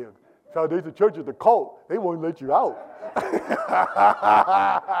 There you go. Foundation Church is a cult. They won't let you out.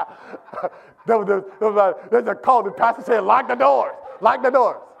 There's a cult. The pastor said, lock the doors. Lock the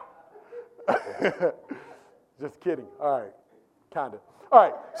doors. Just kidding. All right. Kind of. All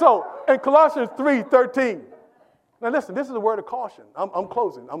right. So in Colossians 3:13. Now listen, this is a word of caution. I'm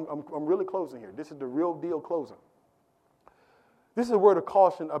closing. I'm really closing here. This is the real deal closing. This is a word of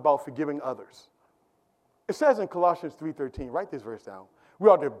caution about forgiving others. It says in Colossians 3:13, write this verse down. We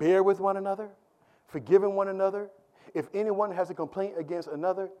ought to bear with one another, forgiving one another. If anyone has a complaint against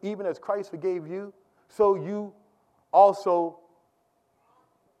another, even as Christ forgave you, so you also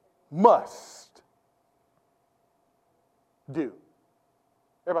must do.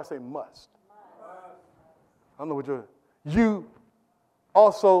 Everybody say must. I don't know what you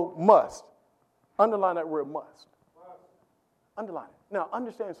also must. Underline that word must. Underline it. Now,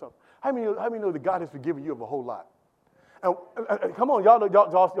 understand something. How many know that God has forgiven you of a whole lot? And come on,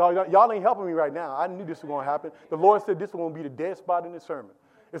 y'all ain't helping me right now. I knew this was going to happen. The Lord said this was going to be the dead spot in the sermon.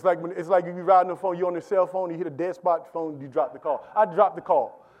 It's like if you're riding the phone, you're on the cell phone, you hit a dead spot phone, you drop the call. I dropped the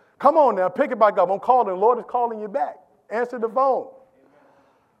call. Come on now, pick it back up. I'm calling. The Lord is calling you back. Answer the phone.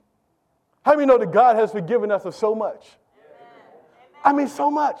 How many know that God has forgiven us of so much? I mean,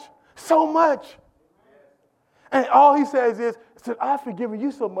 so much. So much. And all he says is, since I've forgiven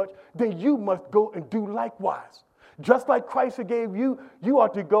you so much, then you must go and do likewise. Just like Christ forgave you, you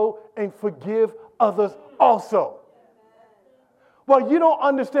ought to go and forgive others also. Well, you don't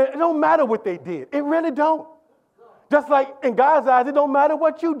understand. It don't matter what they did. It really don't. Just like in God's eyes, it don't matter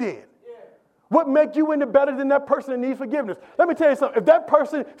what you did. What makes you any better than that person that needs forgiveness? Let me tell you something. If that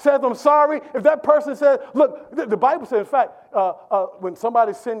person says, I'm sorry, if that person says, look, the Bible says, in fact, when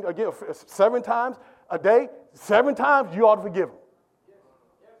somebody sinned again 7 times a day, 7 times, you ought to forgive them.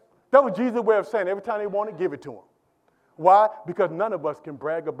 That was Jesus' way of saying every time they want it, give it to them. Why? Because none of us can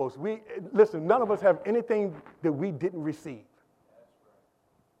brag or boast. Listen, none of us have anything that we didn't receive.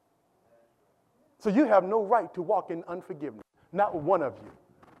 So you have no right to walk in unforgiveness. Not one of you.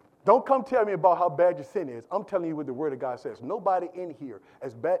 Don't come tell me about how bad your sin is. I'm telling you what the Word of God says. Nobody in here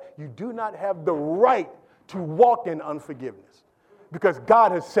as bad. You do not have the right to walk in unforgiveness because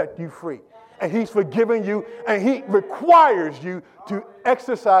God has set you free. And he's forgiven you, and he requires you to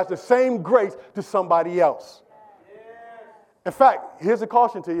exercise the same grace to somebody else. In fact, here's a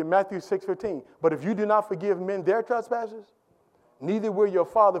caution to you, Matthew 6:15. But if you do not forgive men their trespasses, neither will your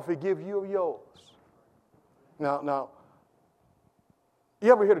Father forgive you of yours. Now,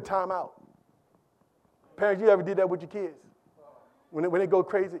 you ever hear the timeout? Parents, you ever did that with your kids? When they go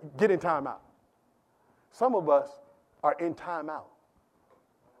crazy, get in timeout. Some of us are in timeout.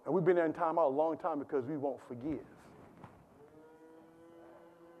 And we've been in timeout a long time because we won't forgive.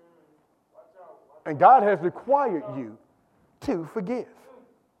 And God has required you to forgive.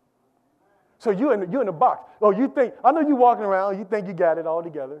 So you're in a box. Oh, I know you're walking around, you think you got it all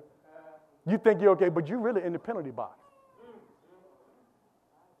together. You think you're okay, but you're really in the penalty box.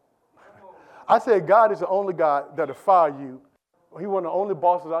 I said God is the only God that'll fire you. He's one of the only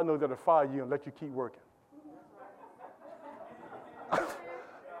bosses I know that'll fire you and let you keep working.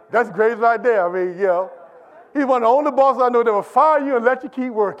 That's grace right there. I mean, he's one of the only bosses I know that will fire you and let you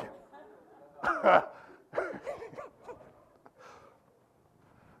keep working.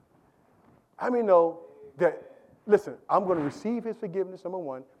 How many know that, listen, I'm going to receive his forgiveness, number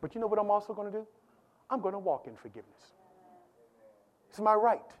one, but you know what I'm also going to do? I'm going to walk in forgiveness. It's my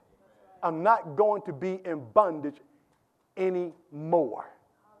right. I'm not going to be in bondage anymore.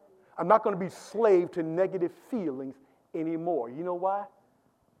 I'm not going to be slave to negative feelings anymore. You know why?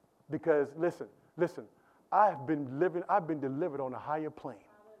 Because, listen, I've been delivered on a higher plane.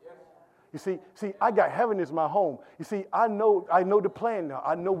 You see, I got heaven as my home. You see, I know the plan now.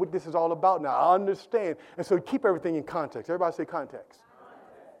 I know what this is all about now. I understand. And so keep everything in context. Everybody say context.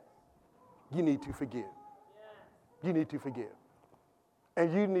 You need to forgive. You need to forgive.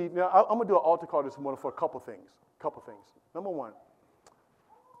 And you need, now I'm going to do an altar call this morning for a couple things. Number one,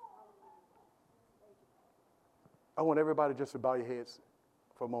 I want everybody just to bow your heads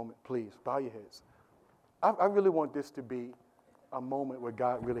for a moment, please. Bow your heads. I really want this to be a moment where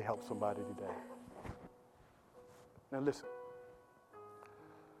God really helps somebody today. Now listen.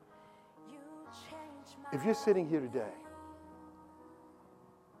 If you're sitting here today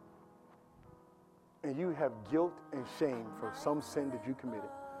and you have guilt and shame for some sin that you committed,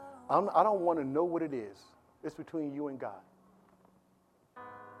 I don't want to know what it is. It's between you and God.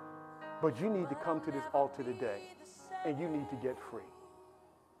 But you need to come to this altar today and you need to get free.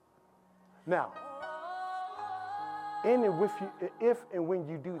 Now, if and when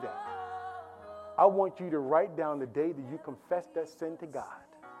you do that, I want you to write down the day that you confess that sin to God.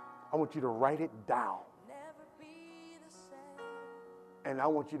 I want you to write it down. And I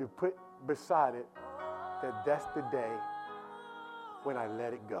want you to put beside it that that's the day when I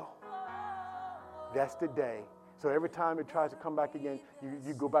let it go. That's the day. So every time it tries to come back again,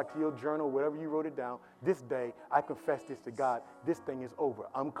 you go back to your journal, whatever you wrote it down. This day, I confess this to God. This thing is over.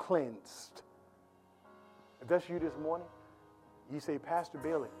 I'm cleansed. If that's you this morning, you say, Pastor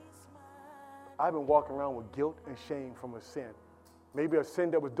Bailey, I've been walking around with guilt and shame from a sin. Maybe a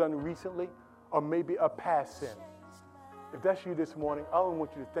sin that was done recently, or maybe a past sin. If that's you this morning, I don't want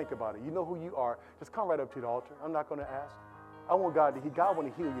you to think about it. You know who you are. Just come right up to the altar. I'm not going to ask. I want God want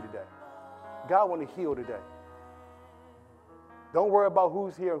to heal you today. God want to heal today. Don't worry about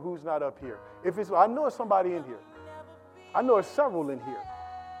who's here and who's not up here. I know it's somebody in here. I know there's several in here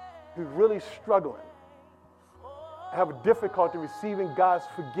who's really struggling, have a difficulty receiving God's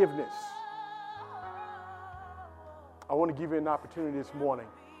forgiveness. I want to give you an opportunity this morning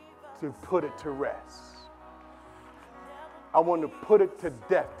to put it to rest. I want to put it to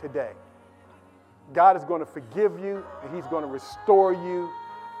death today. God is going to forgive you, and he's going to restore you.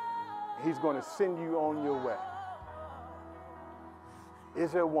 He's going to send you on your way.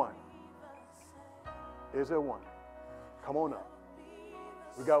 Is there one? Is there one? Come on up.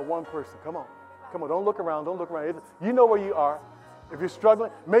 We got one person. Come on. Come on. Don't look around. Don't look around. You know where you are. If you're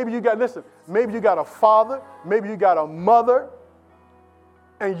struggling, maybe you got a father, maybe you got a mother,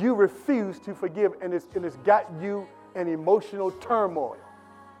 and you refuse to forgive, and it's got you in emotional turmoil.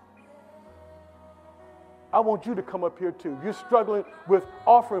 I want you to come up here too. You're struggling with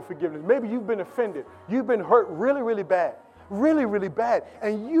offering forgiveness. Maybe you've been offended. You've been hurt really, really bad. Really, really bad.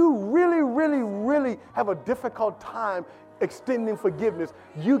 And you really, really, really have a difficult time extending forgiveness.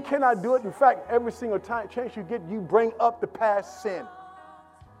 You cannot do it. In fact, every single chance you get, you bring up the past sin.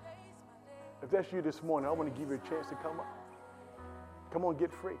 If that's you this morning, I want to give you a chance to come up. Come on,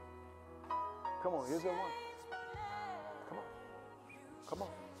 get free. Come on, here's the one. Come on. Come on.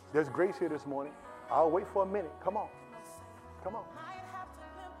 There's grace here this morning. I'll wait for a minute. Come on. Come on.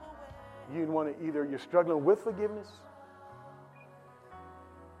 You want to you're struggling with forgiveness,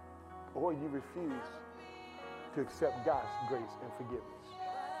 or you refuse to accept God's grace and forgiveness.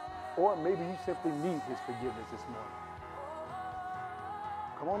 Or maybe you simply need his forgiveness this morning.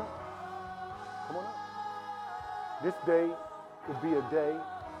 Come on up. Come on up. This day will be a day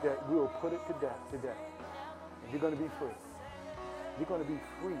that we will put it to death today. And you're going to be free. You're going to be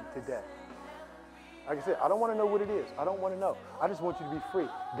free today. Like I said, I don't want to know what it is. I don't want to know. I just want you to be free.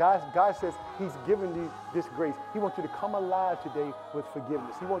 God says he's given you this grace. He wants you to come alive today with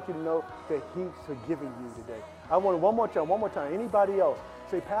forgiveness. He wants you to know that he's forgiving you today. I want one more time. Anybody else?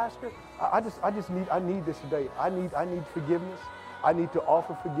 Say, Pastor, I need this today. I need forgiveness. I need to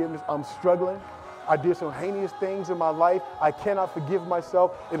offer forgiveness. I'm struggling. I did some heinous things in my life. I cannot forgive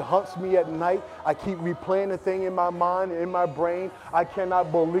myself. It haunts me at night. I keep replaying the thing in my mind and in my brain. I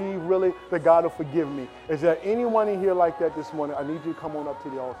cannot believe really that God will forgive me. Is there anyone in here like that this morning? I need you to come on up to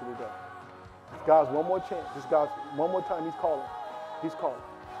the altar today. God's one more chance. This God's one more time. He's calling. He's calling.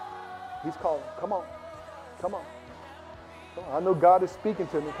 He's calling. Come on. Come on. Come on. I know God is speaking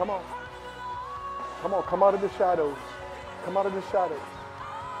to me. Come on. Come on. Come out of the shadows. Come out of the shadows.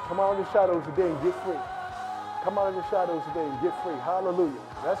 Come out of the shadows today and get free. Come out of the shadows today and get free. Hallelujah.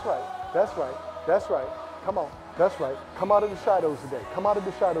 That's right. That's right. That's right. Come on. That's right. Come out of the shadows today. Come out of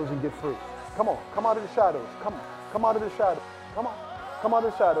the shadows and get free. Come on. Come out of the shadows. Come on. Come out of the shadows. Come on. Come out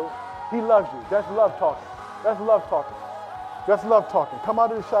of the shadows. He loves you. That's love talking. That's love talking. That's love talking. Come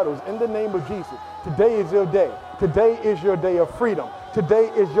out of the shadows in the name of Jesus. Today is your day. Today is your day of freedom.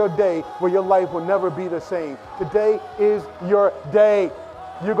 Today is your day where your life will never be the same. Today is your day.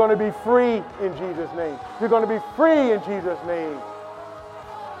 You're going to be free in Jesus' name. You're going to be free in Jesus' name.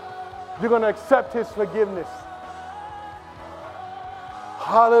 You're going to accept his forgiveness.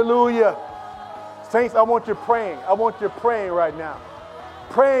 Hallelujah. Saints, I want you praying. I want you praying right now.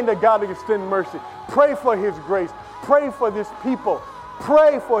 Praying that God will extend mercy. Pray for his grace. Pray for this people.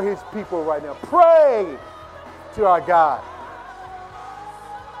 Pray for his people right now. Pray to our God.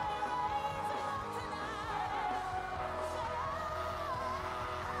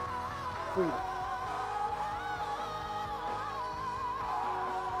 Freedom.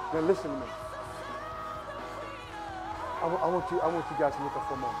 Now listen to me. I want you guys to look up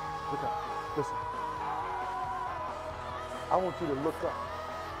for a moment. Look up. Listen. I want you to look up.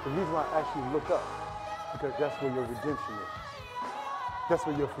 The reason why I ask you to look up, because that's where your redemption is. That's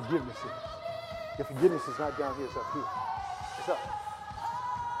where your forgiveness is. Your forgiveness is not down here, it's up here. It's up.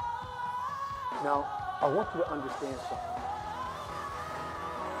 Now, I want you to understand something.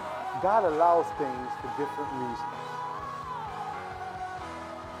 God allows things for different reasons.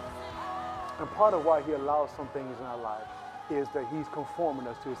 And part of why he allows some things in our life is that he's conforming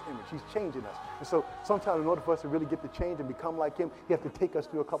us to his image. He's changing us. And so sometimes in order for us to really get the change and become like him, he has to take us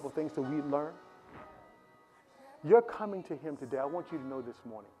through a couple of things so we learn. You're coming to him today. I want you to know this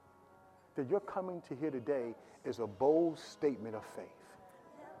morning that you're coming to here today is a bold statement of faith.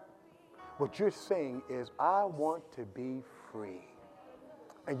 What you're saying is, I want to be free.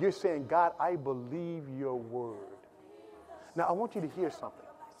 And you're saying, God, I believe your word. Now, I want you to hear something.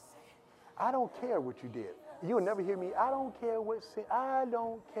 I don't care what you did. You'll never hear me. I don't care what sin. I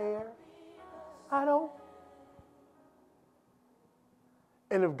don't care. I don't.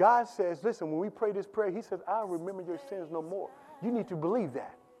 And if God says, listen, when we pray this prayer, he says, I'll remember your sins no more. You need to believe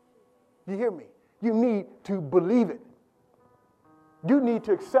that. You hear me? You need to believe it. You need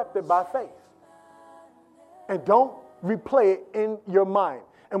to accept it by faith. And don't replay it in your mind.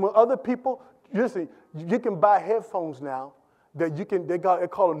 And when other people, listen, you can buy headphones now that they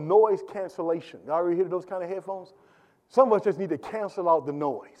call them noise cancellation. You already hear those kind of headphones? Some of us just need to cancel out the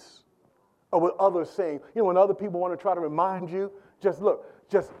noise of what others are saying. You know, when other people want to try to remind you, just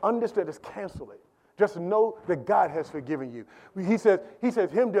understand, just cancel it. Just know that God has forgiven you. He says,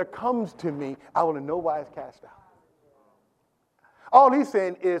 him that comes to me, I will in no wise cast out. All he's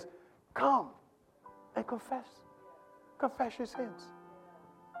saying is, come and confess. Confess your sins.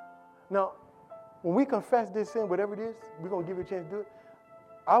 Now, when we confess this sin, whatever it is, we're going to give you a chance to do it.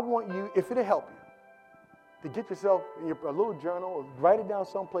 I want you, if it'll help you, to get yourself in a little journal, or write it down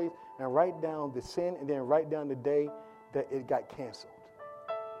someplace, and write down the sin, and then write down the day that it got canceled,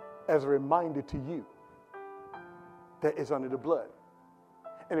 as a reminder to you that it's under the blood.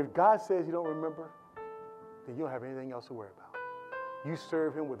 And if God says you don't remember, then you don't have anything else to worry about. You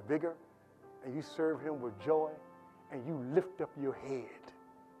serve him with vigor, and you serve him with joy, and you lift up your head,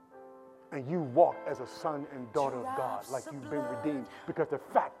 and you walk as a son and daughter of God, like you've been redeemed. Because the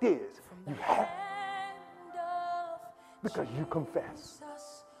fact is, you have. Because you confess.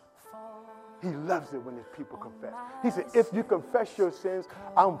 He loves it when his people confess. He said, if you confess your sins,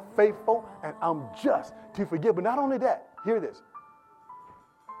 I'm faithful and I'm just to forgive. But not only that, hear this.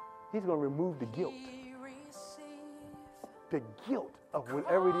 He's going to remove the guilt. The guilt of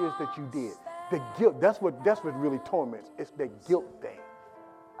whatever it is that you did. The guilt, that's what really torments. It's the guilt thing.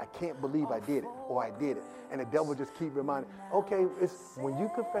 I can't believe I did it, or I did it. And the devil just keep reminding, okay, when you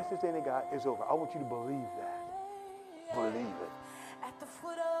confess your sin to God, it's over. I want you to believe that. Believe it.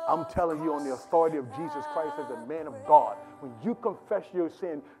 I'm telling you on the authority of Jesus Christ as a man of God, when you confess your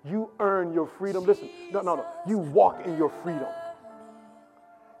sin, you earn your freedom. Listen, no. You walk in your freedom.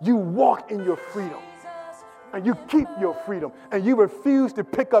 You walk in your freedom. And you keep your freedom. And you refuse to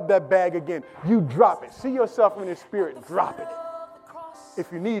pick up that bag again. You drop it. See yourself in the spirit dropping it.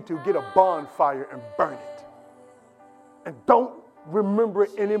 If you need to, get a bonfire and burn it. And don't remember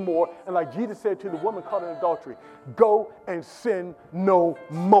it anymore. And like Jesus said to the woman caught in adultery, go and sin no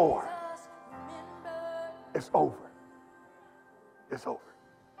more. It's over. It's over.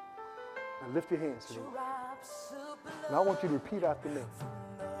 Now lift your hands to the Lord. Now I want you to repeat after me.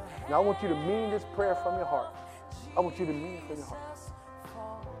 Now I want you to mean this prayer from your heart. I want you to mean it from your heart.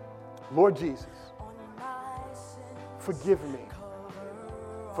 Lord Jesus, forgive me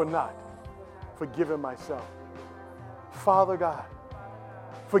for not forgiving myself. Father God,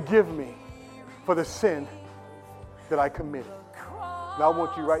 forgive me for the sin that I committed. Now I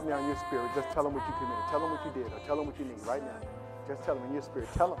want you right now in your spirit, just tell them what you committed. Tell them what you did, or tell them what you need right now. Just tell them in your spirit.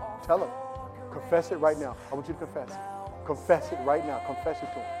 Tell them. Confess it right now. I want you to confess it. Confess it right now. Confess it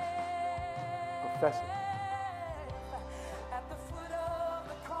to him. Confess it.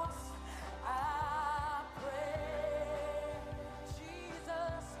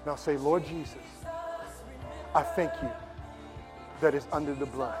 Now say, Lord Jesus, I thank you that it's under the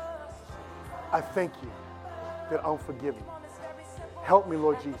blood. I thank you that I'm forgiven. Help me,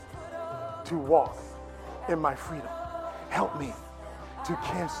 Lord Jesus, to walk in my freedom. Help me to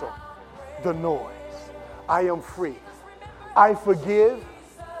cancel the noise. I am free. I forgive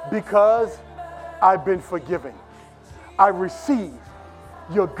because I've been forgiven. I receive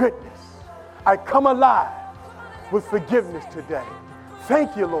your goodness. I come alive with forgiveness today.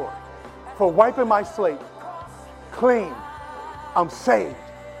 Thank you, Lord, for wiping my slate clean. I'm saved.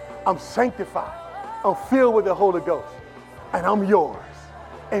 I'm sanctified. I'm filled with the Holy Ghost. And I'm yours.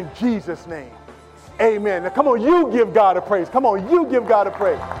 In Jesus' name, amen. Now, come on, you give God a praise. Come on, you give God a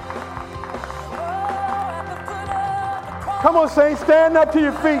praise. Come on, saints, stand up to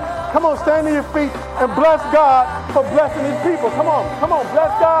your feet. Come on, stand to your feet and bless God for blessing his people. Come on,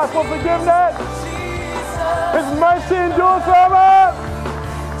 bless God for forgiveness. His mercy endures forever.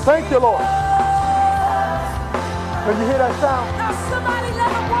 Thank you, Lord. Can you hear that sound?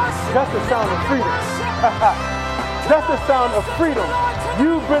 That's the sound of freedom. That's the sound of freedom.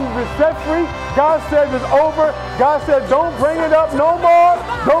 You've been set free. God says it's over. God said don't bring it up no more.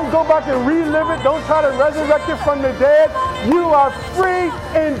 Don't go back and relive it. Don't try to resurrect it from the dead. You are free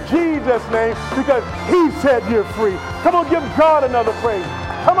in Jesus' name because he said you're free. Come on, give God another praise.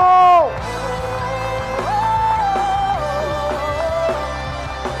 Come on.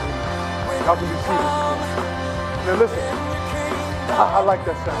 How can you see it? Now listen, I like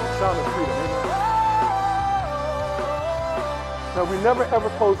that sound, the sound of freedom. Now we never ever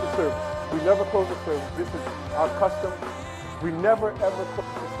close the service. We never close the service. This is our custom. We never ever close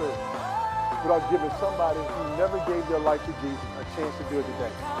the service without giving somebody who never gave their life to Jesus a chance to do it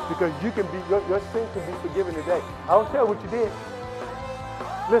today. Because you can be, your sins can be forgiven today. I don't care what you did.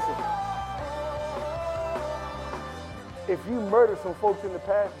 Listen. If you murdered some folks in the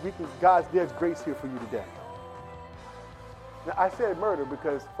past, there's grace here for you today. Now, I said murder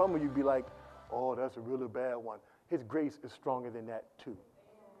because some of you be like, oh, that's a really bad one. His grace is stronger than that too.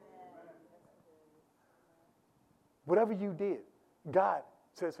 Whatever you did, God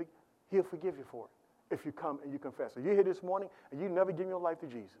says he'll forgive you for it if you come and you confess. So you're here this morning and you never given your life to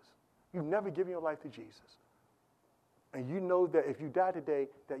Jesus. You've never given your life to Jesus. And you know that if you die today,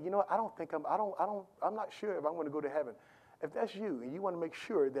 that I'm not sure if I'm going to go to heaven. If that's you and you want to make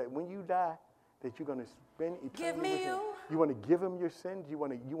sure that when you die, that you're going to spend eternity with him. You want to give him your sins. You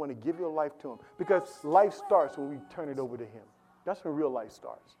want to give your life to him. Because life starts when we turn it over to him. That's when real life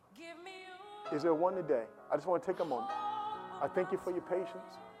starts. Is there one today? I just want to take a moment. I thank you for your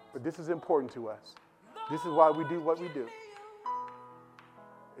patience, but this is important to us. This is why we do what we do.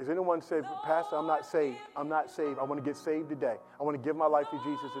 Is anyone say, Pastor, I'm not saved. I'm not saved. I want to get saved today. I want to give my life to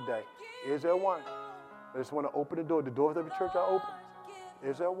Jesus today. Is there one? I just want to open the door. The doors of every church are open.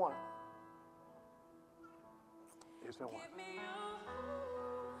 Is there one? Is there one?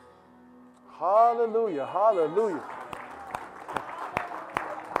 Hallelujah. Hallelujah.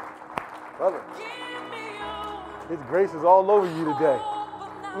 Brother, his grace is all over you today.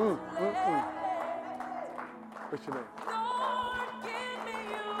 What's your name?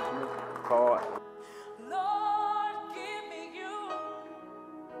 Card. Lord, give me you.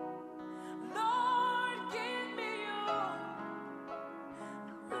 Lord, give me you.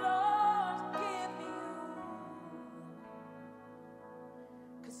 Lord, give me you.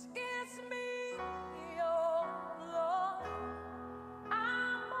 'Cause it's me, your Lord.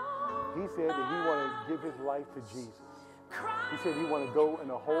 He said that he wanted to give his life to Jesus. He said he wanted to go in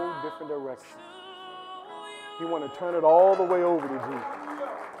a whole different direction. He wanted to turn it all the way over to Jesus.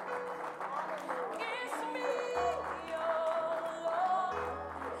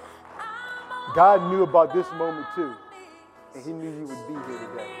 God knew about this moment too, and he knew you would be here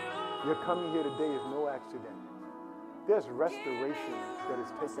today. Your coming here today is no accident. There's restoration that is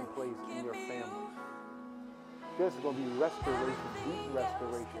taking place in your family. There's going to be restoration, deep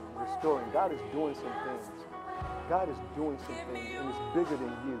restoration, restoring. God is doing some things. God is doing some things, and it's bigger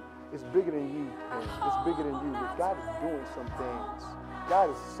than you. It's bigger than you, parents. It's bigger than you. But God is doing some things.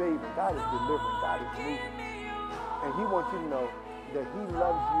 God is saving. God is delivering. God is moving. And he wants you to know that he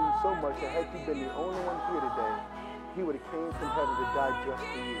loves you so much that had you been the only one here today, he would have came from heaven to die just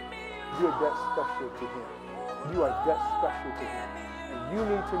for you. You're that special to him. You are that special to him. And you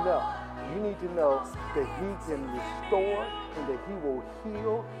need to know that he can restore and that he will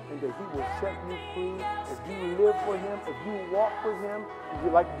heal and that he will set you free. If you live for him, if you walk with him,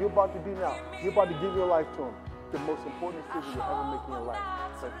 like you're about to do now, you're about to give your life to him. The most important decision you'll ever make in your life,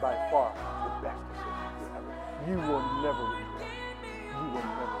 but by far the best decision you'll ever make. You will never regret. You will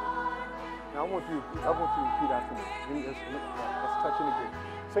never regret. Now I want you to repeat after me. Let's touch and agree.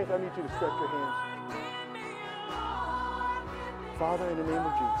 Saints, I need you to stretch your hands. Father, in the name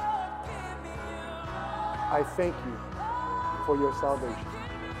of Jesus, I thank you for your salvation.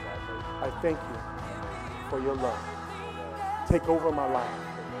 I thank you for your love. Take over my life.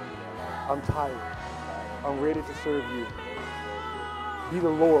 I'm tired. I'm ready to serve you. Be the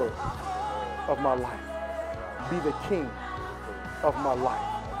Lord of my life. Be the King of my life.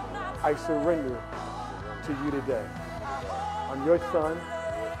 I surrender to you today. I'm your son,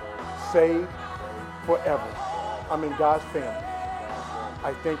 saved forever. I'm in God's family.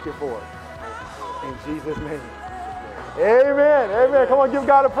 I thank you for it. In Jesus' name. Amen. Amen. Come on, give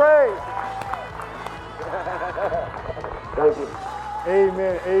God a praise. Thank you.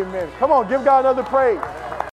 Amen. Amen. Come on, give God another praise.